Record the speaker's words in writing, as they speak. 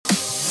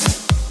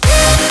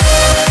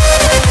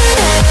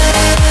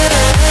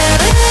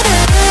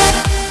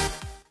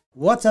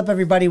What's up,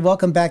 everybody?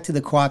 Welcome back to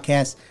the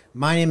Quadcast.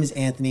 My name is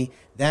Anthony.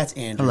 That's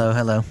Andrew. Hello,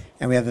 hello.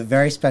 And we have a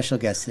very special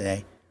guest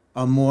today,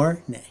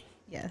 Amor Nay.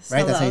 Yes. Right?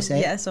 Hello. That's how you say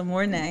it? Yes,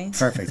 Amor Nay.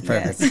 Perfect.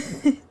 Yes.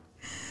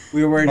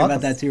 We were worried Welcome.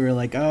 about that too. We were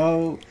like,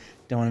 oh,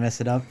 don't want to mess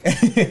it up.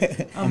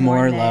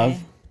 Amor Amor Nay. love.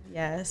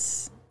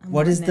 Yes.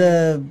 What is Nay.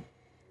 the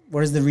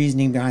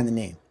reasoning behind the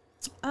name?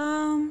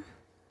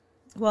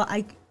 Well,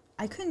 I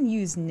couldn't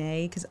use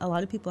Nay because a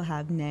lot of people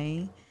have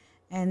Nay,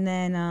 and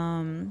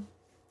then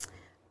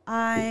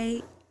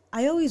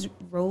I always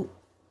wrote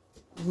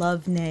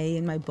Love Nay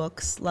in my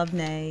books. Love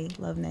Nay,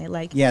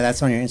 like. Yeah,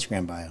 that's on your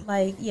Instagram bio.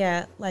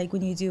 Like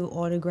when you do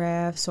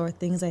autographs or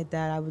things like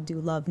that, I would do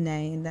Love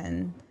Nay, and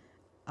then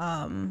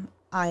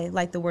I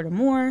like the word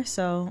Amor,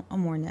 so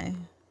Amor Nay.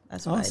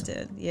 That's what Awesome. I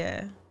did.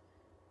 Yeah.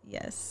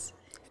 Yes.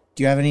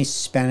 Do you have any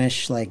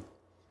Spanish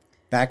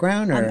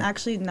background? Or? I'm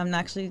actually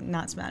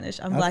not Spanish.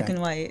 I'm black Okay.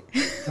 and white,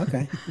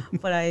 Okay.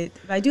 but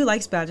I do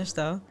like Spanish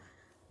though.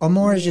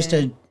 Amor is just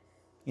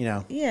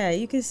Yeah. Yeah,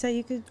 you could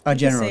A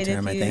general say it if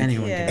term, I you- think.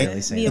 Anyone can yeah,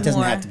 really say be it. It doesn't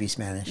Amor. have to be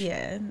Spanish.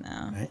 Yeah,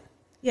 no. Right?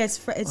 Yeah,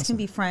 it can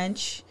be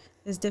French.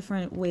 There's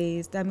different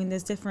ways. I mean,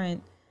 there's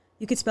different.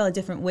 You could spell it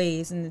different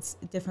ways, and it's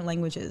different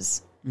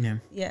languages. Yeah,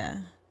 Yeah.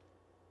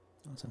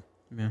 Awesome.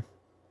 yeah.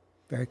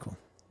 Very cool.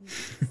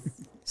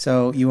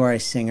 So you are a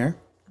singer,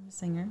 I'm a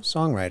singer.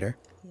 songwriter,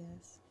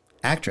 Yes.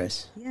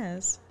 actress.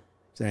 Yes.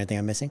 Is there anything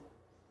I'm missing?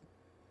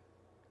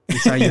 We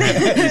saw you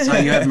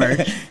have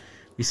merch.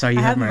 We saw you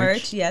I have have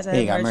merch. Yes, I Yeah,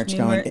 you got have merch New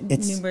going.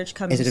 new merch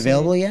coming. Is it soon.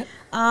 available yet?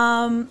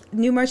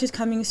 New merch is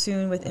coming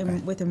soon with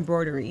Okay. with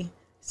embroidery.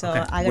 So Okay.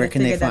 I gotta Where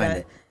can they figure that find out.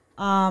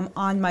 it?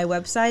 On my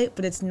website,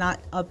 but it's not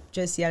up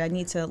just yet. I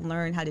need to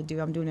learn how to do.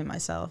 I'm doing it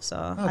myself,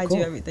 so I cool.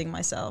 do everything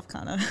myself,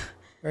 kind of.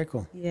 Very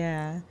cool.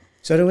 Yeah.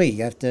 So do we.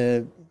 You have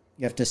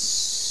to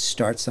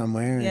start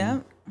somewhere and Yeah.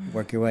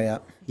 work your way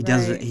up. He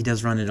does. Right. He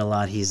does run it a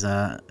lot. He's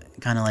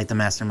kind of like the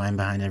mastermind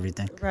behind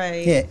everything.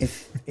 Right. Yeah,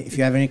 if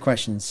you have any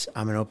questions,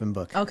 I'm an open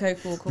book. Okay.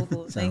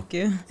 Cool. Thank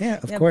you. Yeah,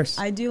 of Yep. course.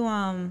 I do.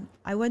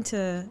 I went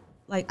to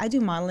I do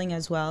modeling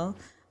as well.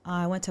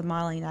 I went to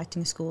modeling and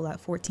acting school at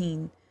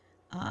 14.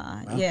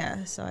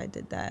 Yeah. So I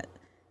did that.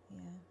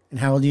 And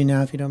how old are you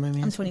now, if you don't mind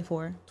me I'm asking?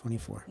 24.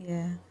 24.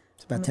 Yeah.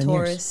 It's about I'm a 10 years.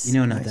 Taurus. You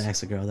know not Nice. to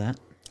ask a girl that.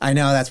 I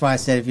know, that's why I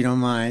said if you don't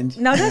mind.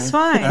 No, that's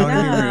fine. I don't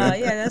wanna be No, rude.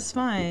 yeah, that's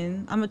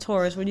fine. I'm a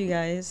Taurus. What are you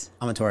guys?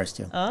 I'm a Taurus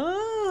too.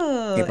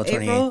 Oh, April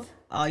 28th.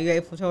 Oh, you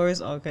April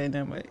Taurus? Okay,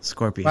 never mind.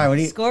 Scorpio. Why, what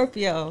do you,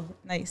 Scorpio.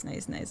 Nice.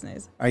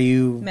 are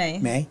you May.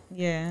 May?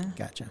 Yeah.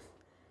 Gotcha.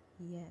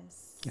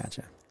 Yes.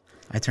 Gotcha.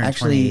 I turned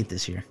Actually- 28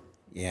 this year.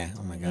 Yeah,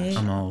 oh my May. gosh.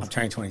 I'm I'm old.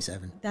 turning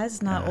 27.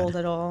 That's not God. old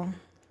at all.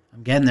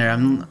 I'm getting there.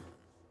 I'm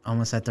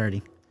almost at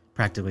 30.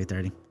 Practically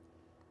 30.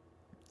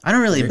 I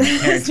don't really care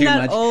It's too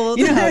not much. old.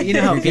 You know how You're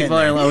getting people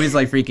are there. always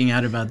like freaking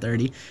out about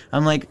 30.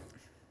 I'm like,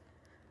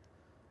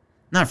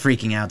 not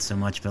freaking out so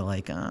much, but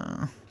like,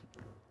 I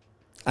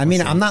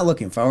mean, see. I'm not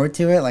looking forward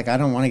to it. I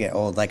don't want to get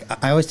old.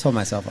 I always told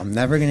myself I'm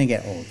never going to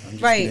get old. I'm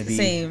just Right, gonna be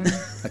same. a I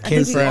kid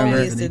think we forever.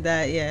 always did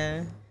that,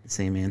 yeah.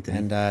 same Anthony.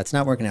 And it's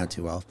not working out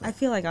too well. I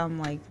feel like I'm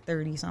like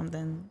 30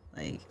 something.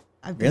 Like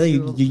I've been Really?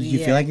 through- You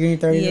feel like you're in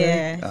your 30s Yeah,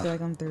 already? I feel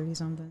like I'm 30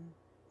 something.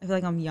 I feel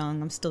like I'm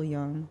young. I'm still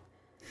young.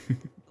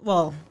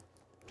 Well,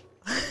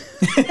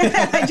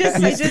 I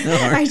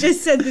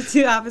just said the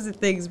two opposite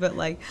things, but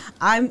like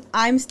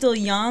I'm still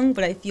young,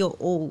 but I feel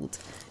old.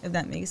 If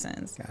that makes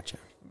sense, Gotcha.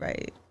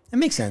 right? It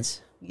makes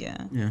sense. Yeah.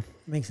 Yeah.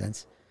 It makes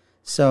sense.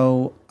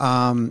 So,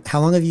 how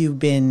long have you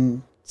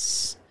been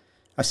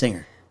a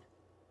singer?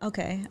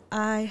 Okay,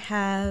 I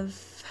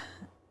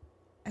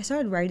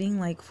started writing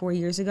like 4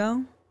 years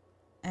ago,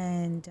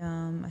 and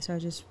I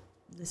started just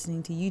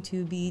listening to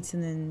YouTube beats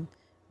and then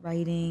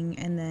writing,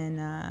 and then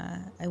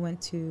I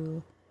went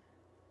to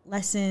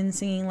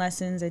singing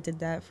lessons. I did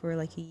that for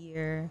like a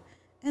year,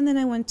 and then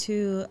I went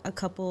to a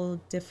couple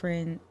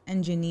different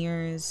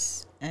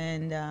engineers,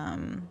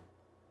 and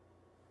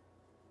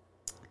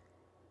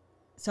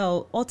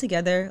so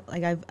altogether,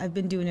 like I've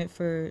been doing it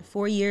for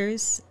 4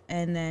 years,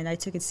 and then I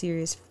took it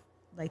serious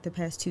like the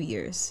past 2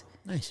 years.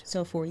 Nice.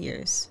 So 4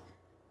 years.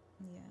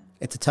 Yeah.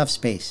 It's a tough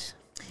space.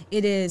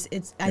 It is.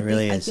 I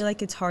really is. feel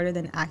like it's harder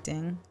than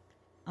acting.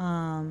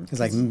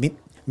 Because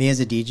me as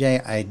a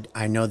DJ,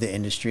 I know the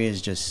industry is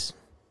just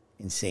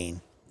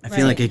insane. I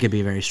feel like Right. it could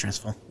be very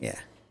stressful. Yeah.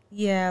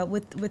 Yeah,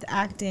 with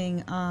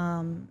acting,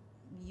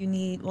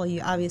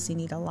 you obviously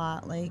need a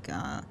lot, like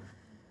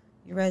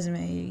your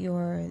resume,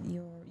 your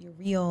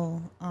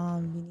reel.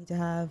 You need to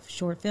have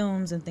short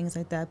films and things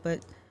like that. But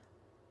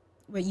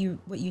what you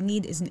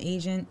need is an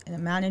agent and a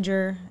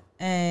manager,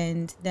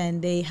 and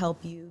then they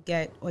help you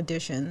get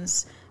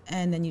auditions,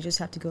 and then you just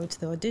have to go to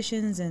the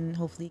auditions and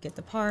hopefully get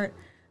the part.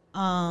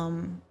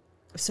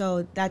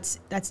 So that's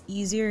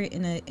easier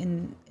in a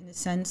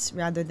sense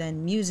rather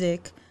than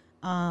music.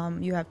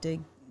 You have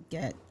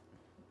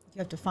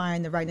to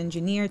find the right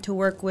engineer to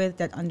work with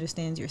that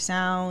understands your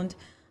sound,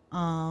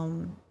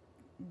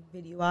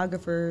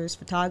 videographers,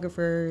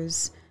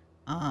 photographers,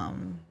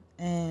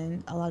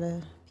 and a lot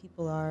of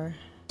people are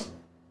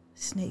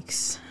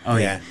snakes. Oh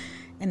yeah.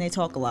 and they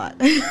talk a lot.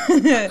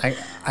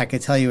 I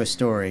could tell you a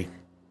story.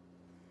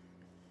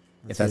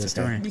 If that's a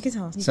story. You can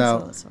tell. You can So,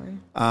 tell the story.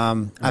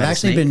 I've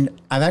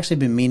actually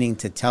been meaning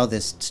to tell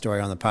this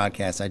story on the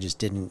podcast. I just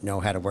didn't know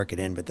how to work it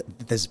in, but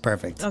this is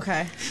perfect.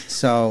 Okay.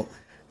 So,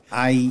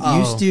 I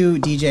used to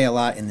DJ a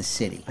lot in the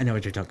city. I know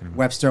what you're talking about.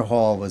 Webster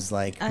Hall was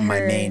like I my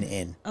heard. main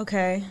in.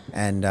 Okay.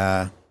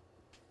 And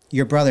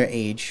your brother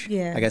Age,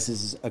 Yeah. I guess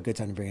this is a good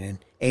time to bring it in.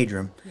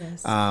 Adram,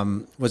 Yes.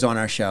 was on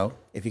our show.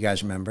 If you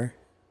guys remember,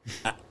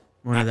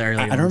 One of the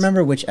early I don't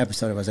remember which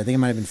episode it was. I think it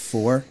might have been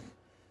 3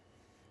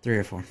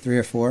 or 4. 3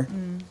 or 4.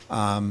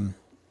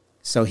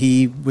 So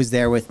he was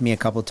there with me a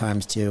couple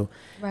times too.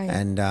 Right.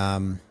 And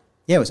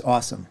yeah, it was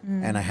awesome.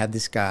 And I had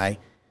this guy.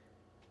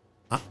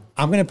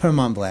 I'm gonna put him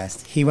on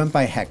blast. He went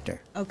by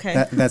Hector.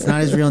 Okay. That's not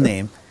his real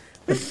name,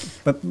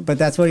 but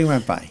that's what he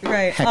went by.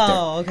 Right. Hector.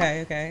 Oh,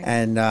 okay. Okay.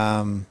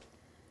 And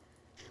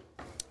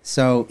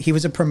so he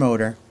was a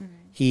promoter.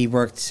 He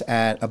worked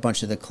at a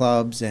bunch of the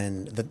clubs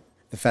and the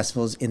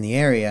festivals in the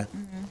area,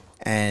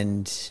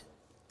 and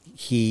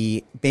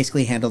he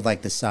basically handled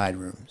like the side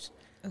rooms,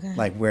 Okay.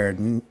 like where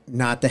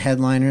not the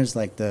headliners,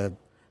 like the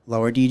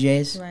lower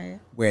DJs, Right.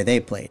 where they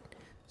played.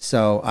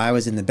 So I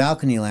was in the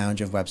balcony lounge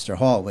of Webster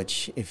Hall,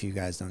 which, if you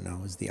guys don't know,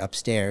 was the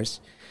upstairs,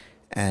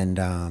 and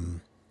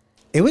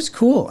it was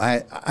cool.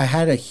 I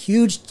had a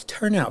huge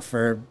turnout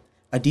for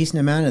a decent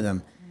amount of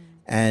them,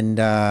 and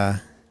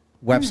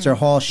Webster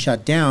Hall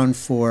shut down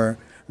for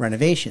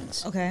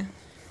renovations. Okay.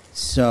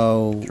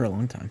 So For a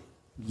long time.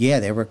 yeah,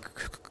 they were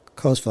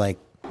closed for like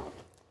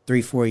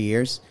 3-4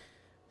 years.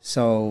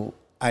 So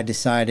I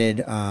decided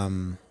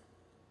to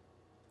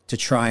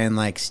try and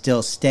like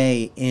still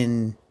stay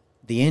in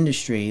the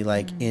industry,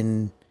 like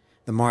in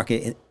the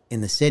market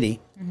in the city.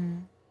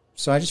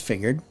 So I just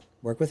figured,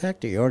 work with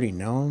Hector. You already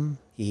know him.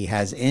 He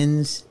has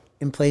ins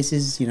in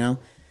places, you know.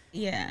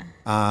 Yeah.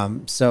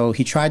 So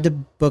he tried to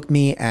book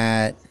me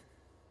at,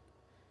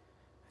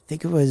 I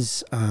think it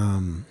was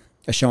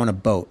a show on a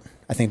boat.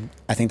 I think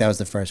that was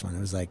the first one. It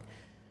was like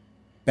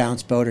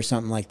Bounce Boat or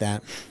something like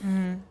that.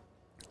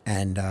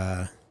 And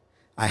I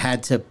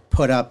had to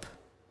put up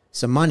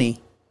some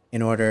money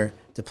in order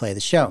to play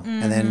the show,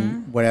 and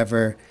then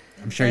whatever.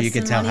 I'm sure you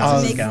could tell Money how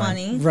to this is make going.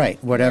 money.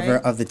 Right, whatever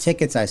Right. of the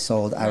tickets I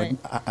sold, I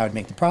would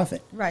make the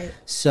profit. Right.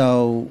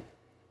 So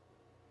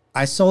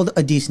I sold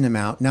a decent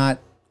amount, not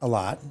a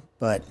lot,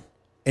 but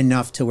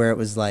enough to where it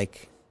was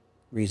like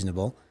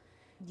reasonable.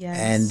 Yes.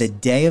 And the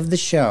day of the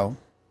show,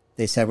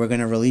 they said, we're going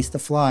to release the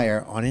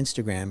flyer on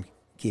Instagram.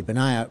 Keep an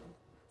eye out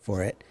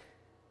for it.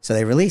 So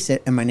they release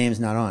it, and my name's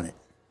not on it.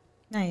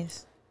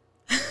 Nice.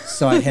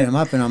 So I hit him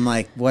up, and I'm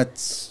like,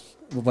 what's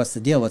the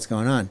deal? What's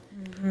going on?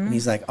 And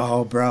he's like,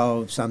 oh,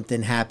 bro,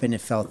 something happened.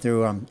 It fell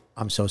through.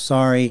 I'm so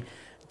sorry.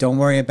 Don't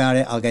worry about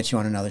it. I'll get you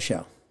on another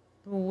show.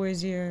 Well,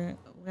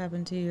 what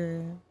happened to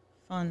your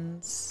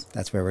funds?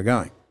 That's where we're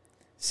going.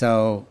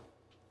 So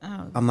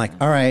Oh, I'm like,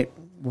 all right,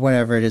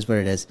 whatever it is, what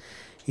it is.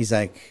 He's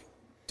like,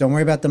 don't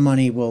worry about the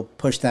money. We'll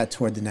push that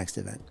toward the next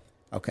event.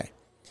 Okay.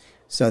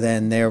 So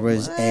then there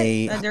was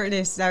that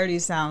already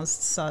sounds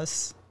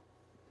sus.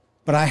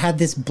 but I had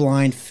this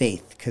blind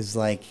faith because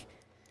like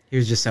He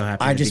was just so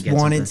happy. I to just get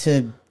wanted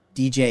something.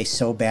 to DJ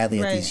so badly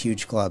at Right. these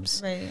huge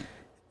clubs. Right.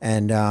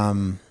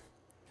 And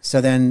so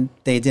then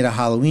they did a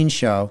Halloween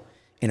show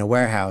in a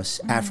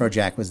warehouse.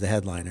 Afrojack was the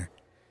headliner.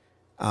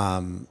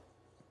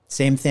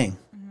 Same thing.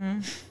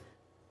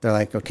 They're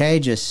like, okay,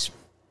 just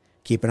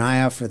keep an eye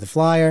out for the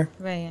flyer.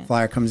 Right.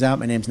 Flyer comes out,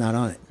 my name's not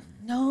on it.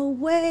 No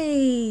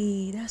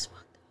way. That's fucked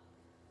up.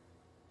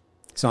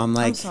 So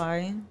I'm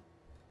sorry.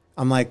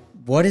 I'm like,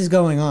 what is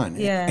going on?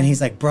 Yeah. And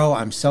he's like, bro,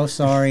 I'm so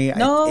sorry.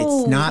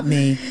 No. It's not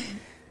me.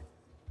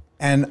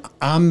 And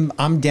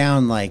I'm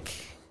down like,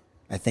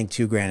 I think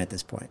 $2,000 at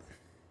this point.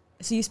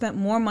 So you spent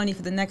more money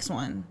for the next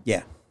one.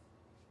 Yeah.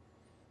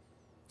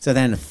 So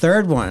then a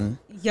third one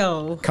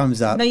Yo.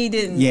 comes up. No, you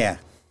didn't. Yeah.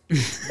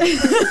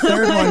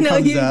 Third one No,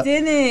 comes you up.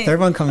 didn't. Third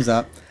one comes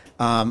up.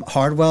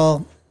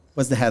 Hardwell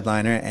was the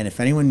headliner, and if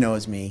anyone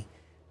knows me,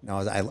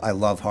 knows I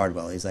love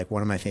Hardwell. He's like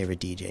one of my favorite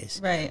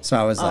DJs. Right. So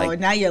I was like,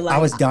 now you're like, I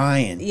was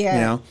dying. Yeah.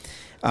 You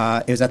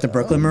know, it was at the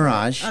Brooklyn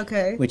Mirage.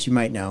 Okay. Which you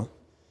might know.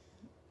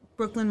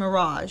 Brooklyn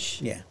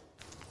Mirage. Yeah.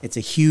 It's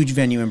a huge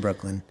venue in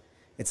Brooklyn.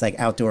 It's like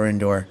outdoor,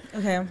 indoor.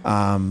 Okay.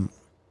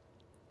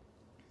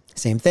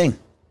 Same thing.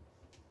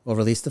 We'll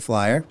release the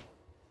flyer.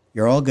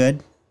 You're all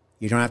good.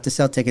 You don't have to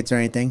sell tickets or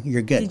anything.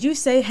 You're good. Did you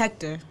say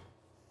Hector?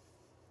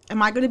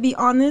 Am I going to be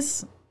on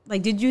this?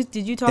 Like, did you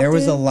talk There to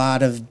was him? a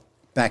lot of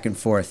back and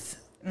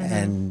forth,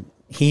 and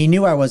he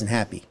knew I wasn't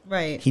happy.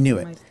 Right. He knew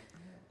it.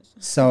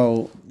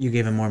 So You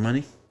gave him more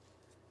money?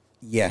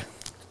 yeah.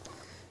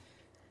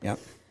 Yep.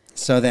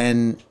 So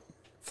then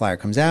flyer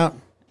comes out.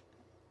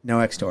 No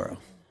ex-Toro.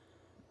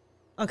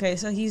 Okay,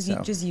 so he's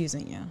So, just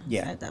using you.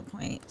 yeah. At that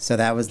point. So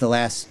that was the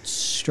last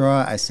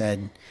straw. I said,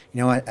 you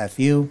know what? F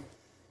you.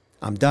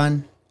 I'm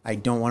done. I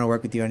don't want to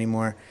work with you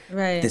anymore.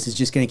 Right. This is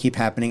just going to keep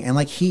happening. And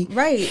like he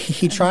Right.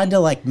 tried to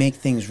like make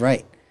things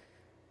right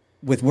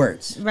with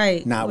words.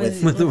 Right. Not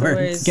with the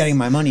words. getting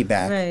my money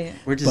back. Right.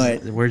 We're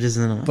just But- we're just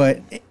in a,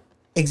 But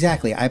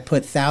Exactly. I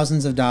put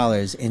thousands of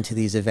dollars into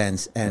these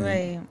events and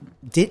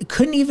Right.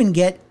 couldn't even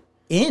get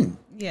in.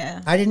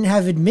 Yeah. I didn't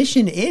have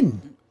admission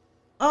in.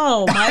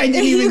 Oh my! I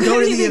didn't even go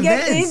to you the didn't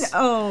get events. in?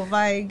 Oh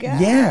my god!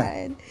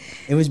 Yeah.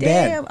 It was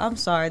Damn, bad. I'm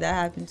sorry that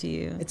happened to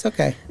you. It's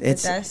okay. But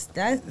It's that's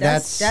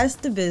that's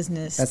the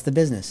business. that's the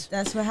business.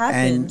 That's what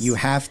happens. And you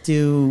have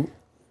to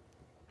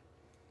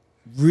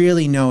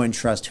really know and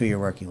trust who you're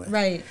working with.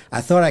 Right.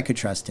 I thought I could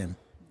trust him.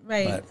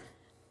 Right.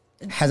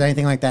 But has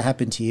anything like that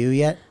happened to you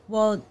yet?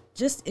 Well,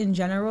 just in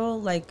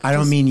general, like I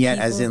don't just mean yet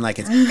as people- in like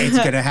it's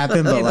gonna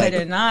happen, but It like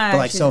better not. but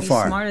like Should so be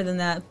far. smarter than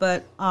that.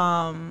 But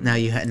Now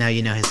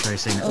you know his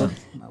first signature.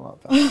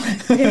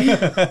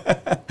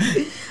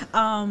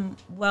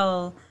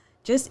 well,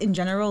 just in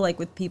general, like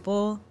with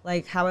people,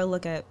 like how I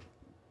look at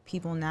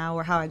people now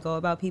or how I go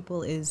about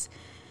people is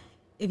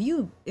if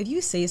you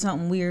say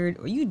something weird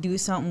or you do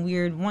something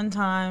weird one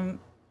time,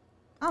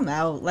 I'm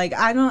out. Like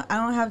I don't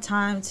have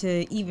time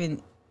to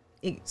even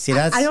See,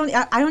 that's I don't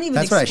even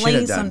that's what I should explain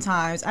have done.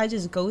 sometimes. I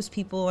just ghost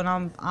people and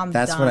I'm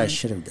That's done. what I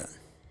should have done.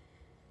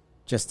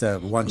 Just a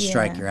one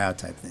strike Yeah. you're out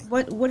type thing.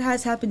 What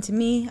has happened to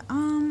me?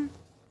 Oh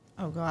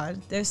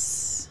God,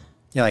 there's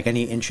Yeah, like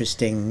any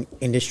interesting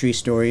industry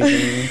stories or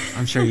anything?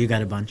 I'm sure you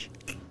got a bunch.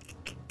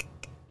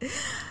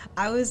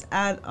 I was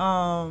at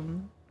I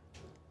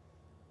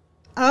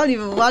don't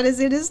even want to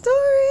say the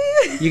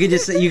story. You could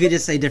just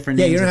say different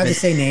Yeah, names. you don't if have to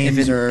say names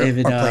if it, or if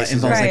it places or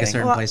involves like a anything.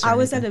 certain Well, place. Or I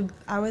was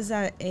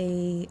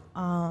anything.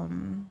 at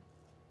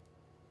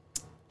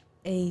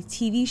a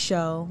TV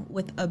show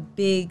with a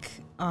big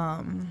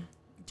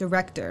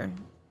director.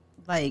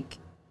 Like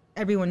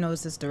everyone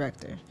knows this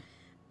director.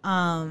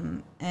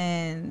 And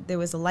there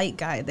was a light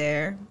guy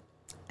there,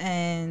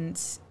 and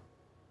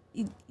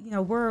you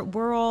know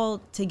we're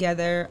all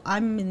together.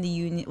 I'm in the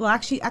union. Well,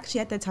 actually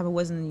at that time I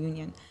wasn't in the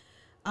union.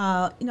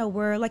 You know,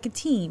 we're like a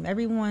team.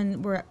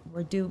 Everyone we're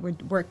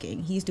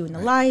working. He's doing the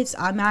lights.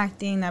 I'm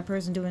acting. That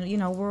person doing. You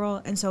know, we're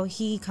all. And so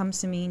he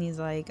comes to me and he's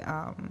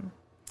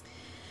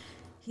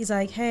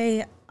like,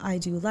 hey, I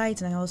do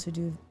lights and I also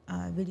do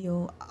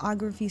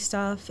videography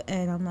stuff.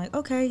 And I'm like,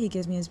 okay. He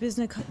gives me his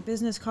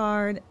business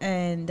card,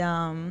 and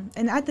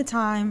at the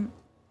time,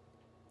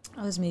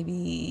 I was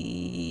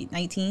maybe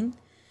 19,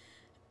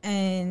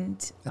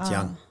 and That's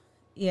young.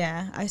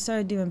 Yeah, I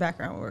started doing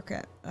background work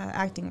at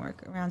acting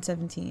work around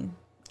 17.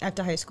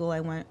 After high school,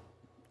 I went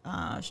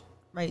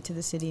right to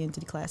the city and to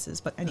the classes.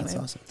 But anyway, That's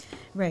awesome.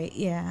 right,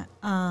 yeah.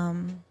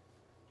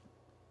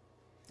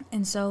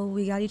 And so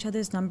we got each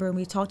other's number and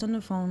we talked on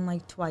the phone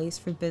like twice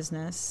for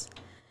business.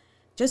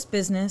 Just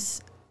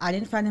business. I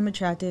didn't find him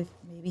attractive.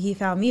 Maybe he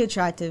found me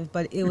attractive,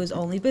 but it was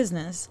only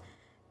business.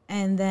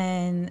 And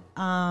then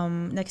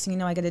next thing you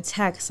know, I get a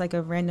text, like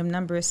a random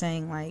number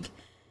saying like,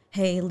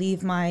 hey,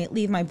 leave my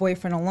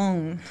boyfriend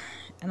alone.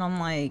 And I'm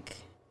like,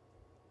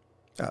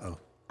 Uh-oh.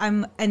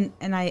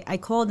 I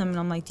called him and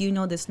I'm like, do you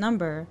know this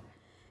number?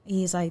 And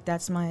he's like,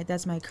 that's my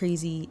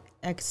crazy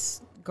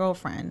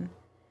ex-girlfriend.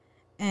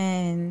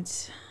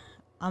 And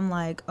I'm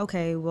like,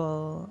 okay,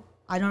 well,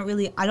 I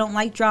don't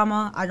like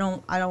drama. I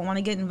don't want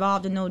to get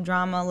involved in no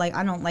drama. Like,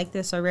 I don't like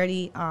this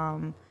already.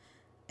 And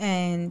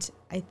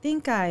I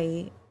think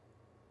I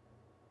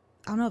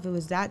don't know if it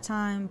was that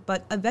time,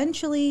 but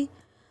eventually,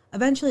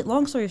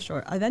 long story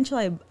short,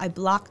 eventually I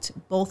blocked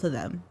both of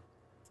them.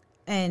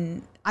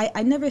 And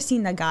I never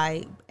seen that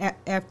guy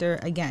after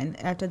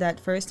that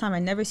first time. I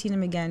never seen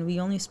him again. We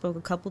only spoke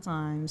a couple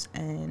times,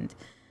 and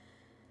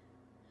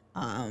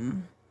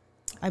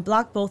I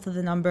blocked both of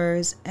the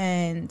numbers,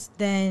 and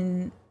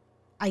then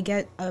I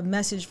get a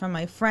message from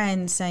my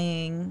friend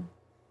saying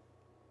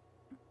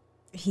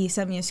he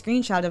sent me a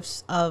screenshot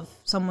of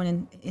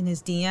someone in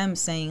his DM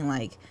saying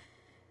like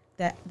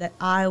that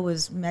I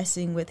was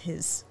messing with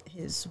his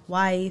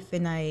wife,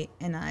 and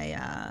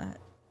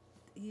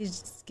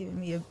he's just giving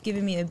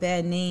me a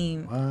bad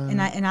name. What?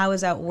 And I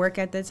was at work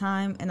at the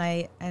time, and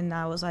I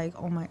was like,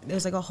 oh my, there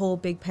was like a whole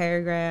big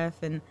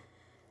paragraph, and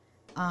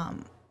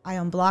I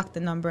unblocked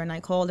the number and I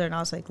called her and I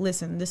was like,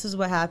 listen, this is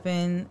what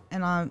happened,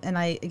 and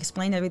I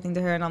explained everything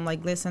to her, and I'm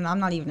like, listen, I'm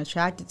not even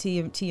attracted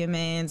to your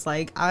man's,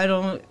 like, I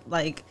don't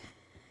like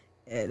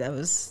that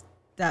was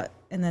that.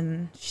 And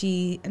then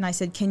I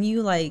said, can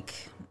you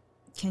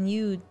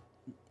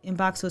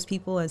inbox those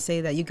people and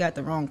say that you got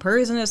the wrong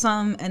person or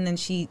something? And then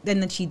she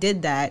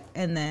did that,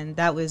 and then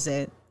that was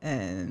it.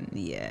 And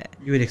yeah,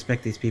 You would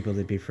expect these people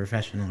to be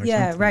professional or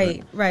yeah,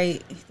 something.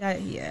 right,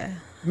 that, yeah,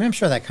 I mean, I'm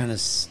sure that kind of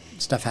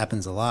stuff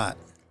happens a lot,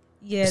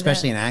 yeah,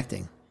 especially in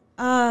acting.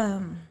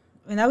 and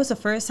that was the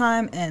first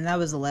time and that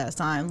was the last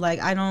time. Like,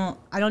 I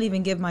don't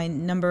even give my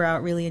number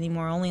out really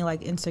anymore, only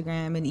like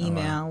Instagram and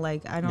email.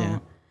 Like, I don't. Yeah.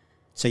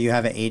 So you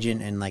have an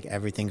agent and like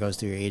everything goes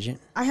through your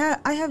agent? I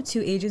have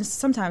two agents.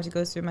 Sometimes it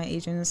goes through my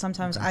agent, and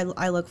sometimes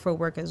I look for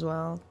work as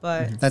well.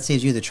 But That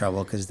saves you the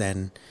trouble because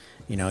then,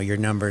 you know, your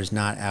number's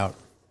not out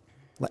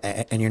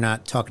and you're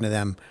not talking to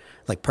them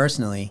like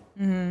personally.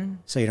 Mm-hmm.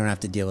 So you don't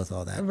have to deal with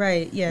all that.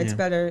 right, yeah, it's Yeah.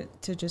 better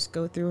to just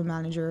go through a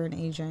manager or an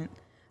agent.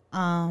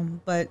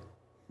 But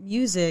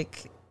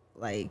music,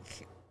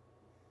 like,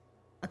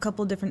 a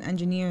couple different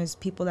engineers,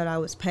 people that I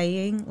was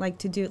paying, like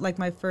to do, like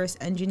my first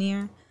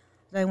engineer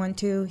that I went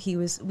to,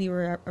 we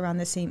were around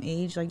the same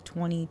age, like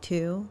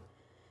 22,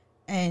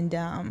 and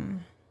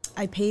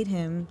I paid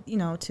him, you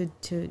know,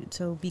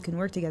 so we can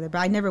work together. But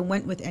I never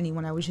went with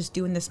anyone. I was just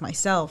doing this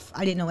myself.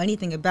 I didn't know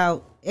anything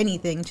about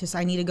anything. Just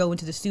I need to go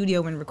into the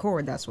studio and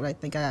record. That's what I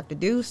think I have to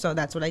do. So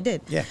that's what I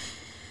did. Yeah.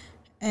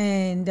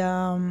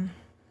 And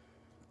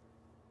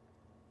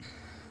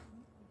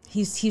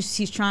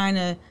he's trying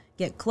to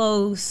get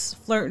close,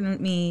 flirting with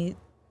me,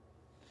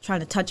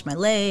 trying to touch my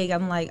leg.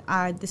 I'm like,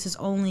 I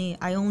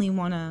only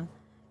want to,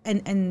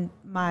 and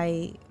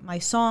my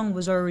song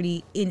was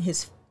already in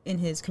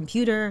his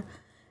computer,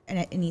 and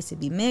it needs to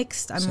be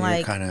mixed. I'm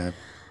like, I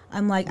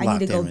need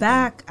to go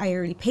back. I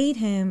already paid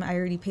him.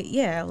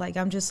 Yeah. Like,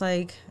 I'm just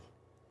like,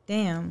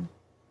 damn.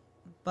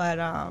 But,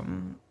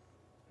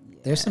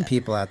 there's some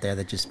people out there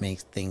that just make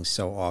things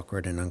so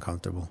awkward and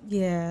uncomfortable.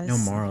 Yeah. No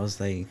morals.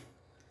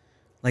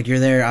 Like you're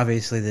there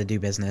obviously to do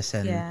business,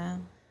 and Yeah.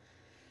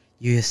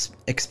 you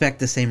expect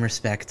the same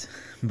respect,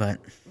 but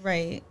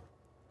Right.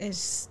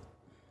 It's,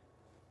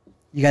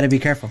 you got to be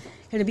careful.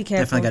 gotta be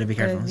careful. Definitely got to be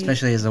careful,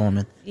 especially as a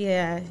woman.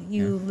 Yeah,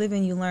 you live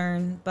and you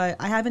learn. But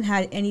I haven't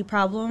had any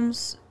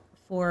problems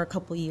for a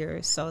couple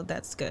years, so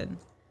that's good.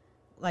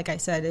 Like I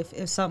said,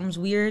 if something's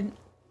weird,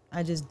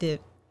 I just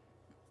dip.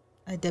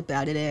 I dip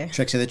out of there.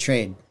 Tricks of the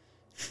trade.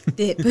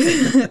 Dip.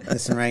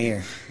 Listen right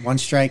here. One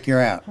strike, you're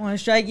out. One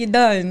strike, you're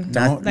done.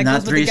 Don't- That Not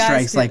goes with 3 the guys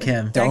strikes too. like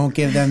him. Don't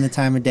give them the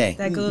time of day.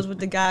 That goes with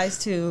the guys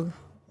too.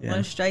 Yeah.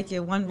 One strike,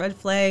 you're one red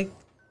flag.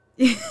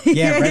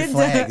 Yeah, red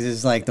flags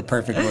is like the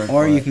perfect word.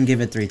 Or for you it. can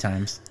give it 3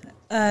 times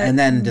and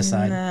then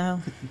decide.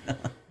 No,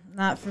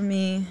 not for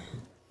me.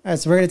 All right,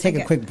 so we're going to take a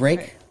Okay, quick break.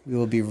 right. We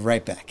will be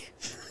right back.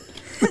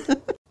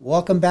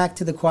 Welcome back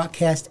to the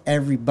Quadcast,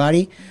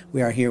 everybody.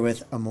 We are here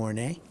with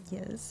Amorne,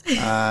 Yes.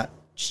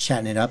 just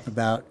chatting it up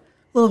about a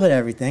little bit of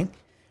everything.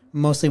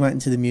 Mostly went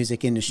into the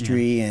music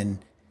industry and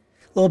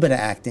a little bit of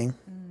acting.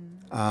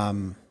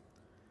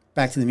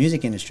 Back to the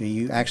music industry,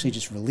 you actually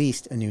just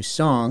released a new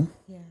song,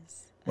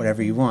 Yes.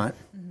 Whatever You Want.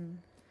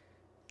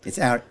 It's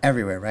out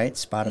everywhere, right?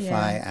 Spotify,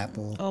 Yeah.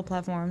 Apple. All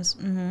platforms.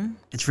 Mm-hmm.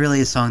 It's really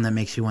a song that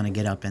makes you want to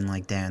get up and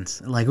like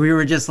dance. Like we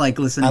were just like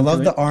listening. I love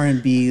to the it.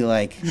 R&B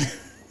like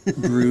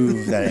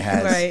groove that it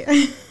has.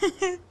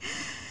 Right.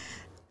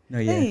 No,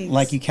 yeah. Thanks.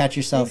 Like you catch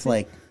yourself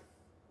like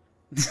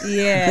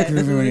Yeah.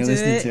 grooving when you're to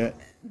listening to it.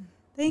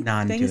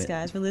 Non to Thanks, it.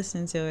 guys, for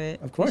listening to it.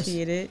 Of course.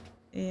 Appreciate it.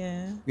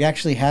 Yeah. We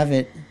actually have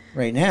it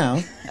right now.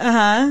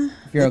 Uh-huh.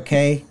 If you're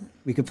okay,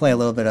 we could play a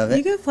little bit of You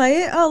it. can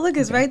play it. Oh, look,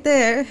 it's right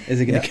there.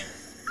 Is it gonna? Yeah.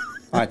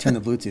 Oh, I turned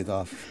the Bluetooth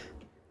off.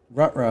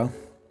 Rut-row.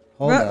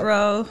 Hold up.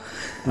 Rut-row.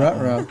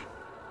 Rut-row.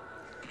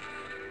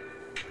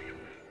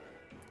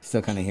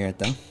 Still kind of hear it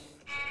though.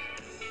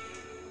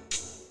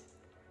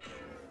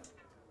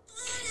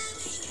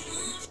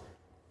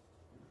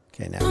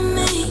 Okay, now.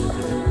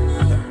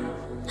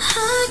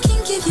 I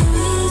can give you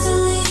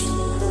easily.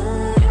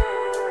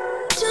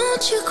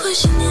 Don't you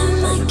question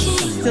my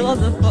king. Still on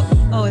the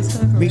oh, it's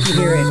coming from. We can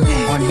hear it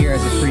on here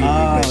as a preview,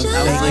 Oh, but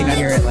I was they can like-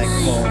 hear it like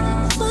full.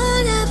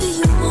 Whatever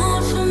you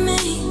want from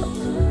me,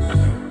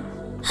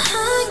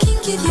 I can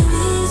give you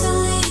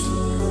easily.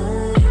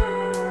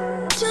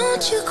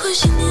 Don't you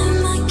question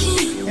my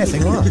king. Yeah,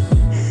 sing along.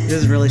 This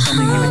is really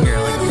something you would hear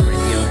like on the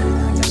radio or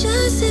anything like that.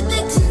 Just sit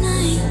back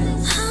tonight.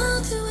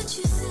 I'll do what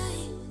you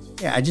say.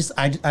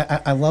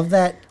 Yeah, I love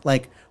that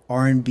like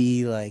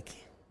R&B like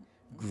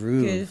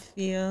groove. Good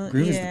feel.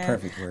 Groove is the yeah.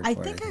 perfect word I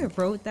for it, think I I think.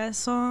 wrote that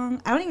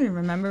song. I don't even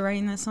remember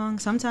writing that song.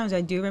 Sometimes I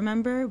do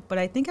remember, but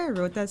I think I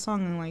wrote that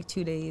song in like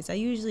 2 days. I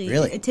usually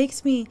Really? it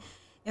takes me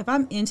if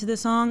I'm into the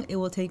song, it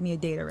will take me a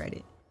day to write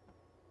it.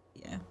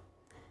 Yeah.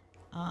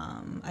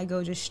 I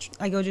go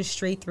just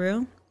straight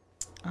through.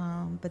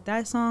 But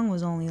that song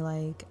was only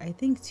like I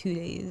think 2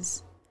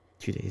 days.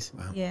 2 days.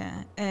 Wow.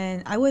 Yeah,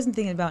 and I wasn't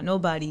thinking about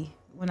nobody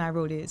when I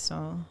wrote it,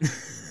 so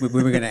We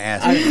were gonna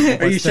ask.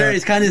 Are you sure?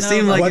 It kind of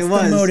seemed like what's it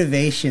was. the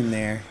motivation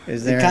there?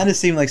 Is there? It kind of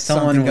seemed like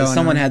something someone going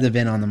on? had to have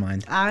been on the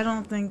mind. I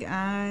don't think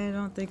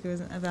it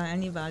was about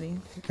anybody.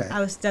 Okay.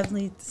 I was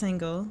definitely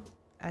single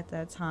at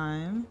that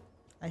time.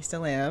 I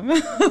still am.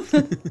 In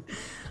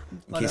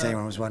case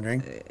anyone was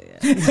wondering.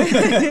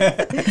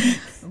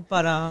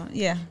 But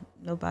yeah,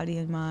 nobody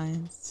in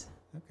mind.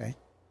 Okay.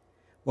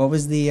 What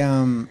was the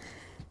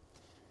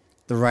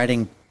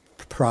writing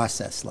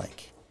process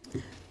like?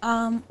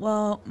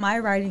 Well, my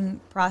writing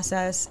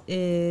process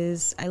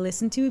is I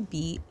listen to a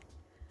beat.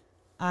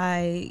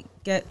 I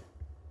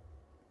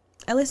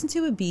listen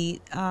to a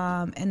beat,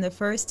 and the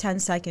first 10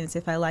 seconds,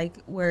 if I like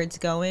where it's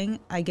going,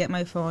 I get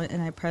my phone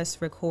and I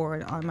press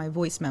record on my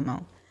voice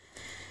memo.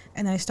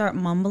 And I start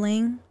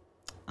mumbling.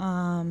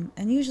 And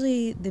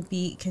usually the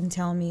beat can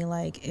tell me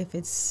like if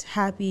it's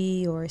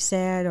happy or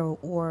sad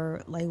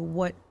or like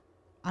what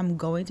I'm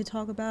going to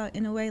talk about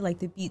in a way. Like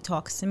the beat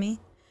talks to me.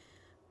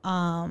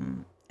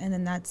 And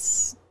then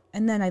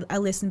I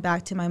listen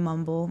back to my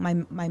mumble,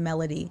 my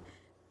melody.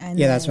 And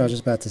Yeah, that's what I then- was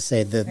just about to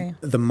say. Right.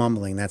 The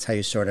mumbling. That's how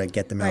you sort of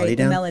get the melody right,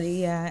 down. the melody,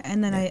 yeah.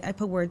 And then I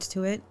put words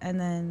to it, and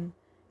then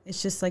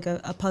It's just like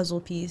a puzzle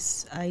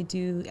piece. I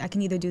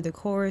can either do the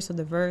chorus or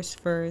the verse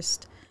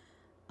first,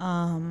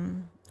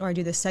 or I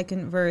do the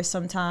second verse.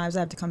 Sometimes I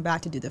have to come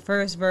back to do the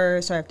first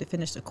verse, or I have to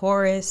finish the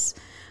chorus,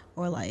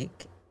 or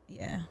like,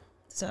 yeah.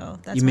 So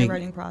that's my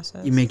writing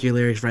process. You make your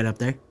lyrics right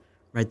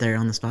there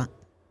on the spot.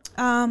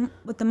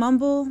 With the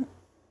mumble,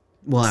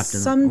 Well, after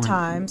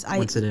sometimes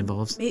once it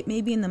evolves.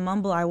 Maybe in the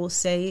mumble I will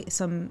say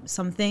some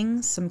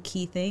things, some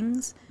key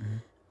things.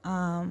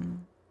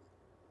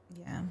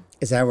 Yeah.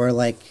 Is that where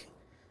like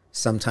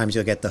sometimes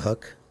you'll get the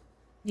hook?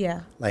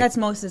 Yeah, Like- that's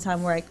most of the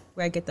time where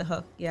I get the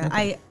hook. Yeah,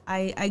 Okay.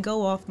 I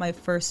go off my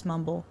first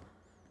mumble.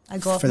 I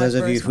go off For my those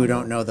of you first who mumble.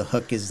 don't know, the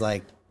hook is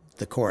like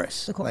the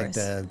chorus. The chorus.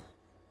 Like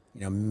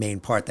the main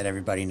part that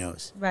everybody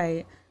knows.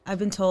 Right. I've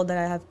been told that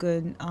I have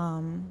good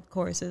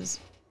choruses.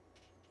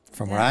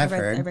 From Yeah, what I've I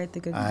write- heard, I write the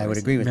good I would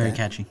choruses. agree with Very that.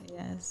 catchy.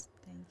 Yes,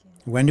 thank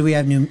you. When do we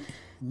have new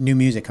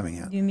music coming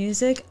out? New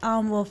music.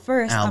 Well,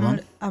 first Album?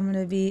 I'm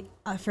gonna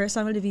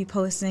be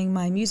posting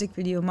my music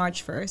video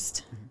March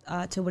 1st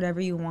to Whatever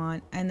You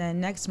Want, and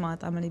then next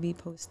month I'm gonna be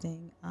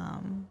posting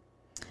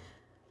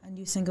a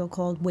new single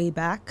called Way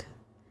Back.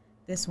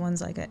 This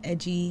one's like an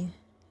edgy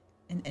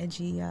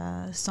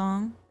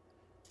song,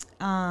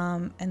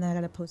 and then I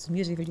gotta post a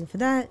music video for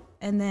that,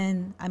 and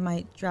then I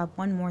might drop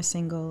one more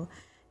single,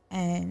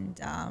 and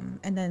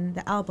then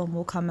the album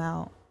will come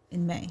out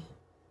in May.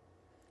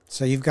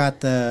 So you've got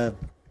the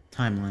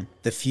Timeline.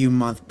 few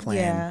month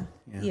plan.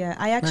 Yeah.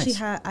 I actually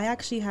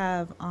Nice.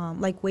 have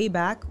like Way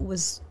Back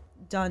was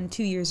done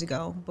 2 years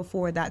ago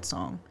before that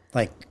song.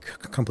 Like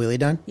completely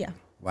done? Yeah.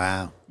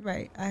 Wow.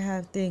 Right. I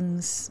got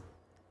things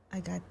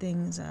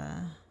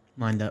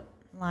Lined up.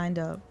 lined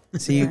up.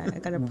 See, Yeah, I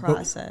got a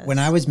process. When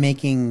I was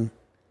making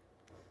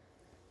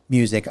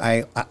music,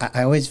 I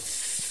always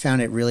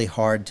found it really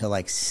hard to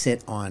like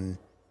sit on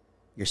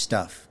your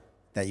stuff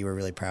that you were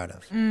really proud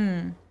of.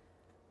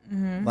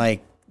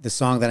 Like the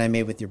song that I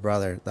made with your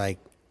brother, like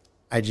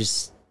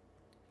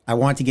I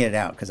wanted to get it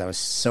out because I was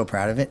so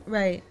proud of it.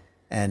 Right.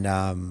 And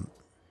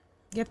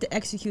You have to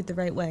execute the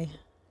right way.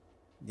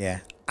 yeah,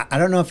 I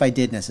don't know if I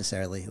did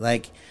necessarily.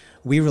 Like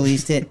we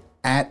released it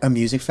at a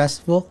music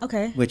festival,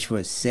 Okay. which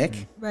was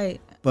sick. Right.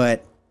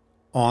 But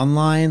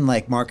online,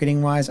 like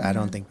marketing wise, I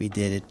don't think we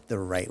did it the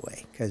right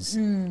way because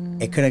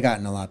it could have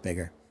gotten a lot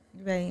bigger.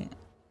 Right.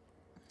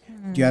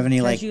 Do you have any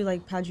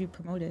How'd you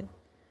promote it?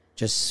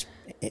 just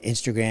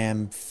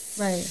Instagram,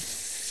 Right.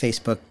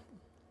 Facebook,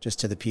 just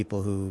to the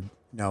people who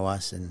know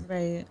us and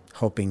Right.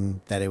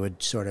 hoping that it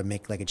would sort of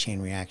make like a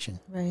chain reaction?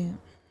 Right.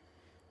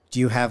 Do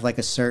you have like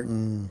a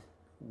certain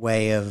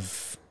way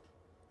of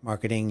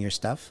marketing your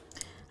stuff?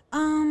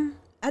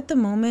 At the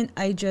moment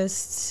I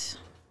just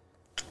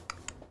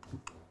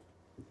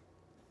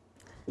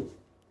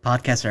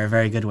Podcasts are a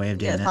very good way of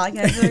doing it.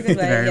 podcasts are a good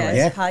way. Very Yes, well.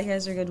 Yeah.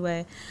 podcasts are a good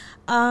way.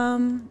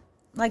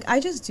 Like I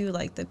just do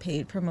like the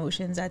paid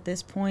promotions at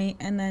this point,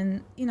 and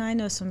then I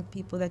know some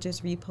people that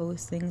just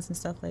repost things and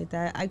stuff like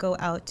that. I go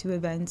out to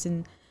events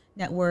and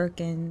network,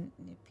 and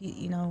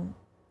Networking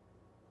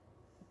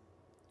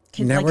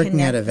connect at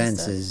and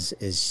events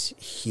stuff. is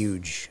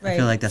huge. I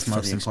feel like that's for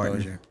most the important.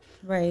 exposure.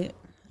 Right,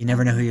 You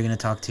never know who you're going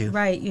to talk to.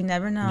 right. You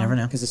never know. You never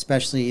know. Because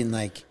especially in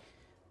like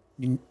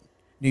New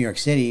York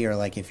City, or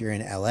like if you're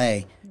in LA,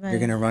 you're Right.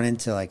 gonna run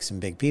into like some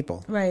big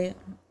people, Right,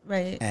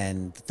 right.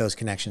 and those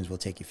connections will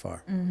take you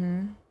far.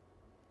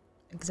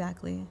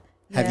 Exactly.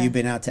 Have Yeah. you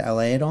been out to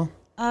LA at all?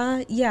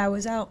 Yeah, I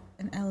was out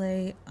in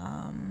LA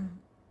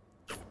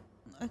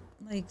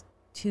like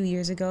 2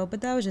 years ago,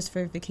 but that was just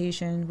for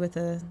vacation with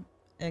a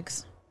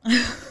ex.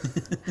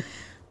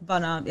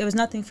 But it was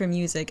nothing for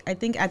music. I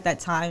think at that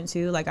time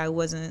too, like I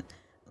wasn't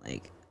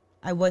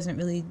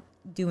really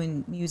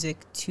doing music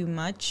too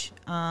much,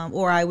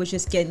 or I was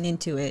just getting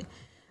into it.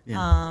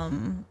 Yeah.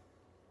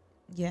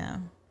 Yeah.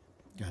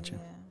 Gotcha. Yeah.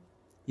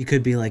 You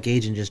could be like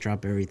Age and just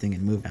drop everything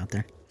and move out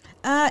there.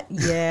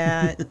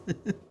 Yeah.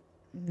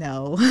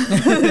 No,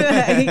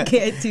 I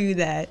can't do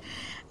that.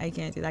 I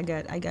can't do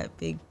that. I got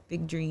big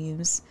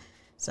dreams.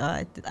 So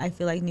I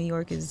feel like New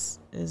York is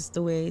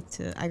the way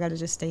to. I got to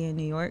just stay in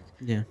New York.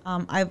 Yeah.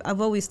 I've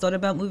always thought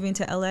about moving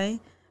to LA,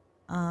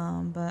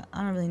 but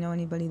I don't really know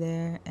anybody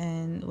there.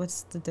 And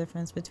what's the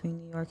difference between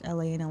New York,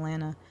 LA, and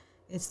Atlanta?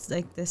 It's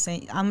like the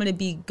same. I'm gonna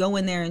be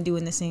going there and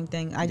doing the same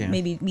thing. I Yeah.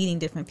 maybe meeting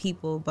different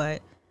people,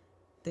 but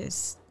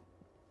there's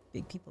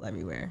big people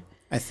everywhere.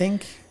 I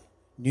think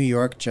New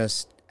York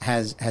just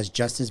has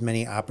just as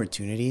many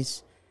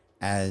opportunities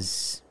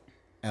as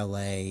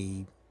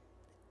LA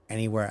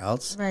anywhere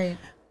else, Right.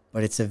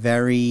 but it's a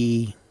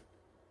very,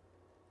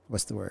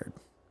 what's the word?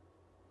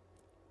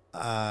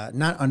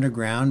 Not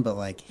underground, but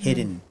like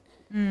hidden.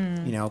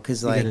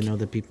 Because You like got to know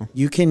the people.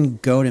 you can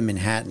go to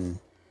Manhattan,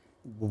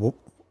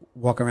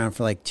 walk around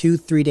for like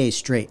 2-3 days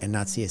straight and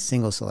not see a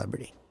single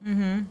celebrity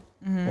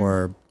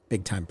or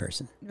big time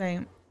person.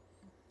 Right.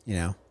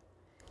 Yeah.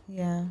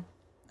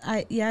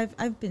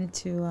 I've been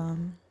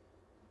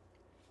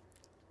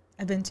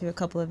to a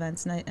couple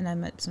events and I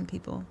met some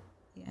people.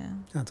 Yeah.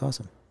 That's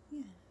awesome.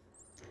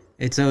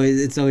 It's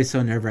always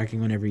so nerve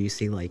wracking whenever you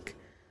see like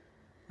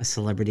a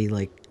celebrity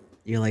like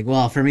you're like,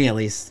 well, for me at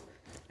least,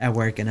 at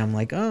work, and I'm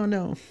like, oh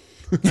no,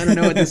 I don't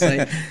know what to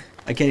say.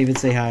 I can't even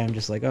say hi. I'm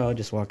just like, oh, I'll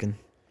just walk in,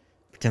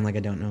 pretend like I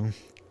don't know,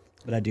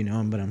 but I do know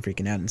him, but I'm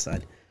freaking out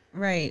inside.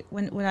 Right.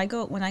 When I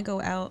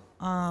go out,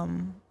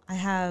 I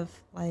have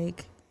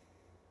like,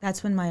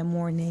 that's when my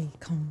amor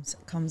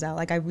comes out.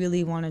 Like I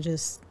really want to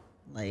just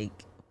like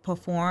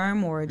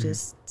perform or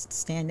just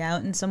stand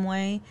out in some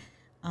way.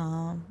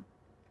 Yeah.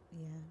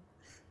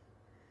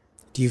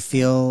 Do you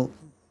feel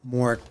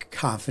more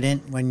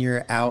confident when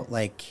you're out,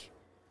 like,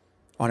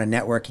 on a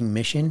networking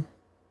mission?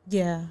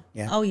 Yeah.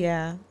 Yeah. Oh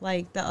yeah.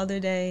 Like the other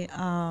day,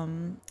 I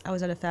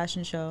was at a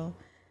fashion show,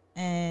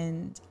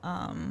 and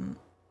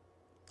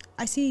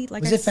I see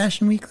like Was it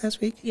Fashion Week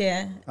last week?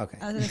 Yeah. Okay.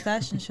 I was at a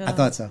fashion show. I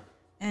thought so.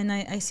 And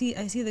I see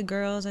the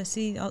girls. I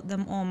see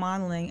them all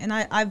modeling, and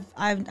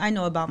I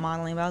know about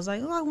modeling, but I was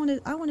like, oh, I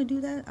want to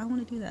do that. I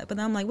want to do that. But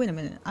then I'm like, wait a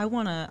minute. I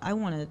want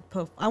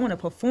to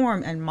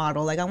perform and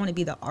model. Like I want to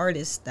be the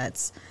artist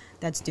that's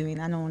doing.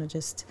 I don't want to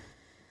just.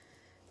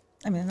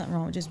 I mean, there's nothing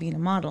wrong with just being a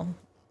model.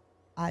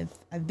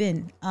 I've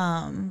been.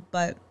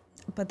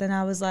 But then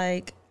I was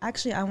like,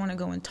 actually, I want to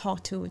go and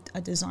talk to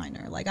a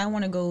designer. Like I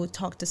want to go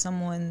talk to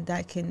someone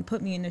that can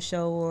put me in the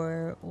show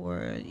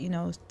or you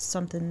know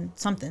something.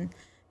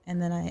 And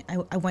then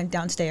I went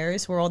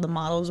downstairs where all the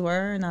models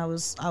were, and I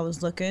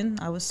was looking,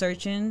 I was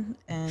searching,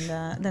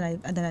 and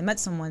then I met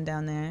someone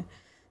down there.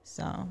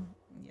 So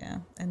yeah,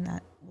 and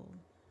that will,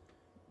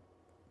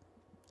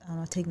 I don't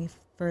know, take me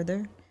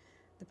further.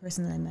 The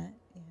person that I met,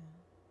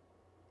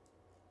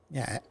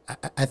 Yeah,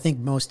 I think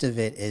most of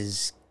it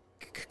is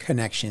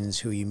connections,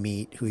 who you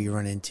meet, who you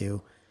run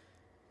into,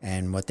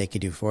 and what they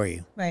could do for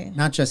you. right.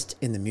 Not just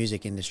in the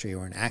music industry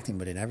or in acting,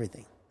 but in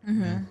everything.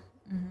 Yeah.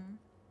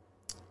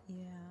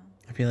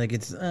 I feel like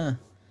it's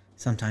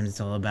sometimes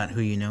it's all about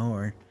who you know,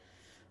 or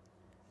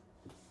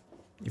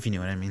if you know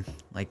what I mean.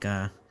 Like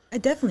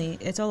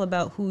It's all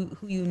about who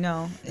you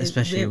know.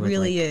 Especially it with,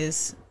 really like-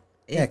 is.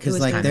 Yeah, because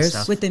was like kind of there's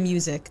stuff. with the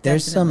music.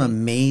 there's some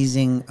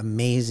definitely.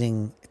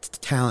 amazing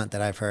talent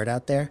that I've heard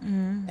out there,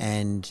 Mm-hmm.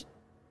 and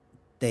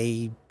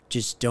they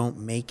just don't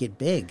make it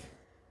big,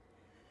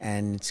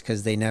 and it's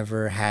because they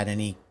never had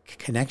any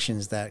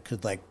connections that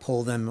could like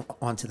pull them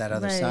onto that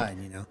other Right. side,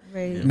 you know.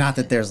 Right. Not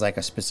that there's like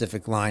a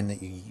specific line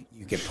that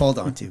you get pulled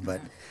onto,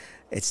 but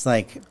it's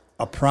like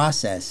a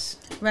process.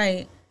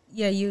 Right.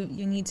 Yeah, you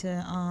need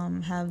to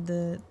have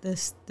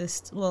this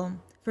well,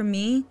 for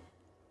me,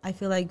 I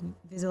feel like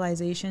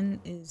visualization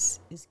is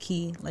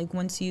key. Like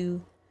once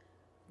you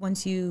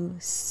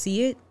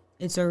see it,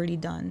 it's already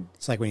done.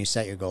 It's like when you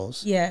set your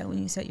goals. Yeah, when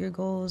you set your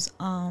goals,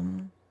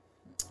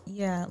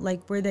 yeah,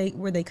 like were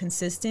they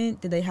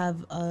consistent? Did they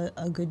have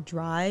a good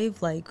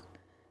drive? Like,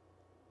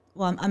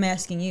 well, I'm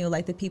asking you,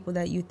 like the people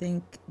that you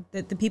think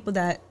that the people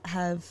that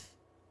have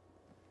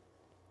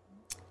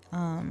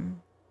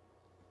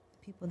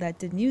people that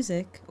did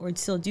music or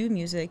still do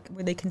music,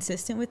 were they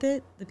consistent with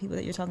it? The people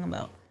that you're talking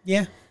about?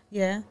 Yeah,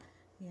 Yeah,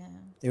 yeah.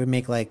 they would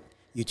make like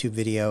YouTube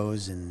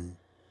videos and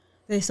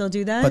They still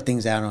do that? put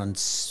things out on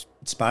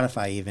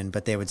Spotify even,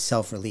 but they would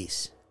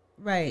self-release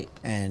Right,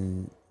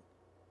 and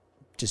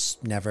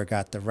just never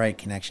got the right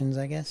connections,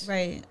 I guess.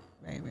 right.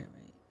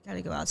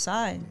 Gotta go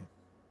outside.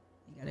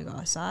 You gotta go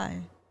outside.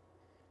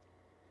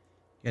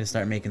 you got to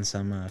start making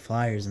some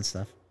flyers and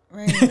stuff.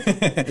 Right.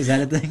 Is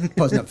that a thing?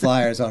 Posting up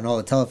flyers on all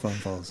the telephone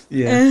poles.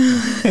 Yeah.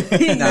 I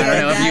don't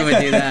know if you would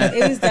do that.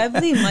 It was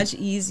definitely much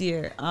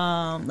easier.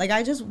 Like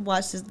I just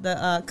watched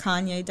the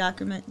Kanye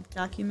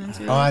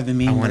documentary. Oh, I've been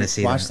meaning wanna to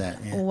see watch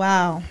that. that. Yeah.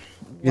 Wow.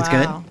 It's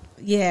good?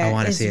 Yeah, I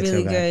wanna it's see it so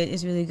really bad. good.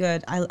 It's really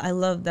good. I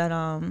love that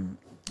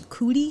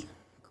Cootie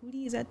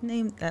is that the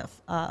name that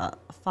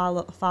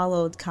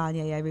followed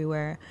Kanye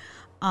everywhere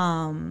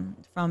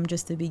from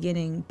just the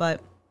beginning. But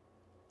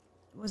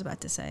what was I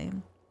about to say?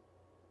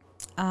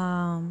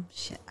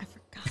 Shit, I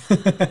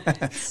forgot.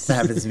 That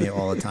happens to me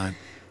all the time.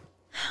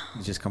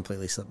 It just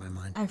completely slipped my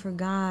mind. I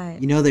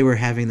forgot. You know they were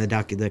having the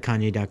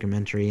Kanye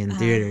documentary in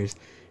theaters,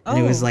 and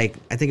it was Oh. like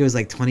I think it was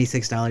like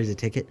 $26 a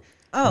ticket.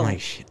 Oh. I'm like,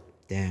 shit,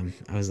 damn.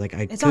 I was like,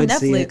 I It's could on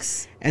see it.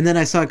 Netflix. And then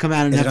I saw it come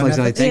out on Is it on Netflix. I was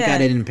like, Netflix? thank Yeah.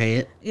 God I didn't pay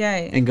it Yeah.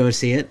 and go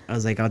see it. I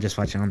was like, I'll just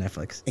watch it on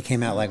Netflix. It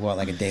came out like what,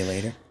 like a day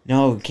later?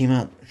 No, it came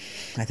out.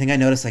 I think I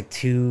noticed like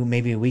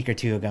maybe a week or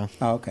two ago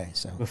Oh, okay.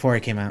 So before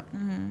it came out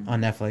Mm-hmm.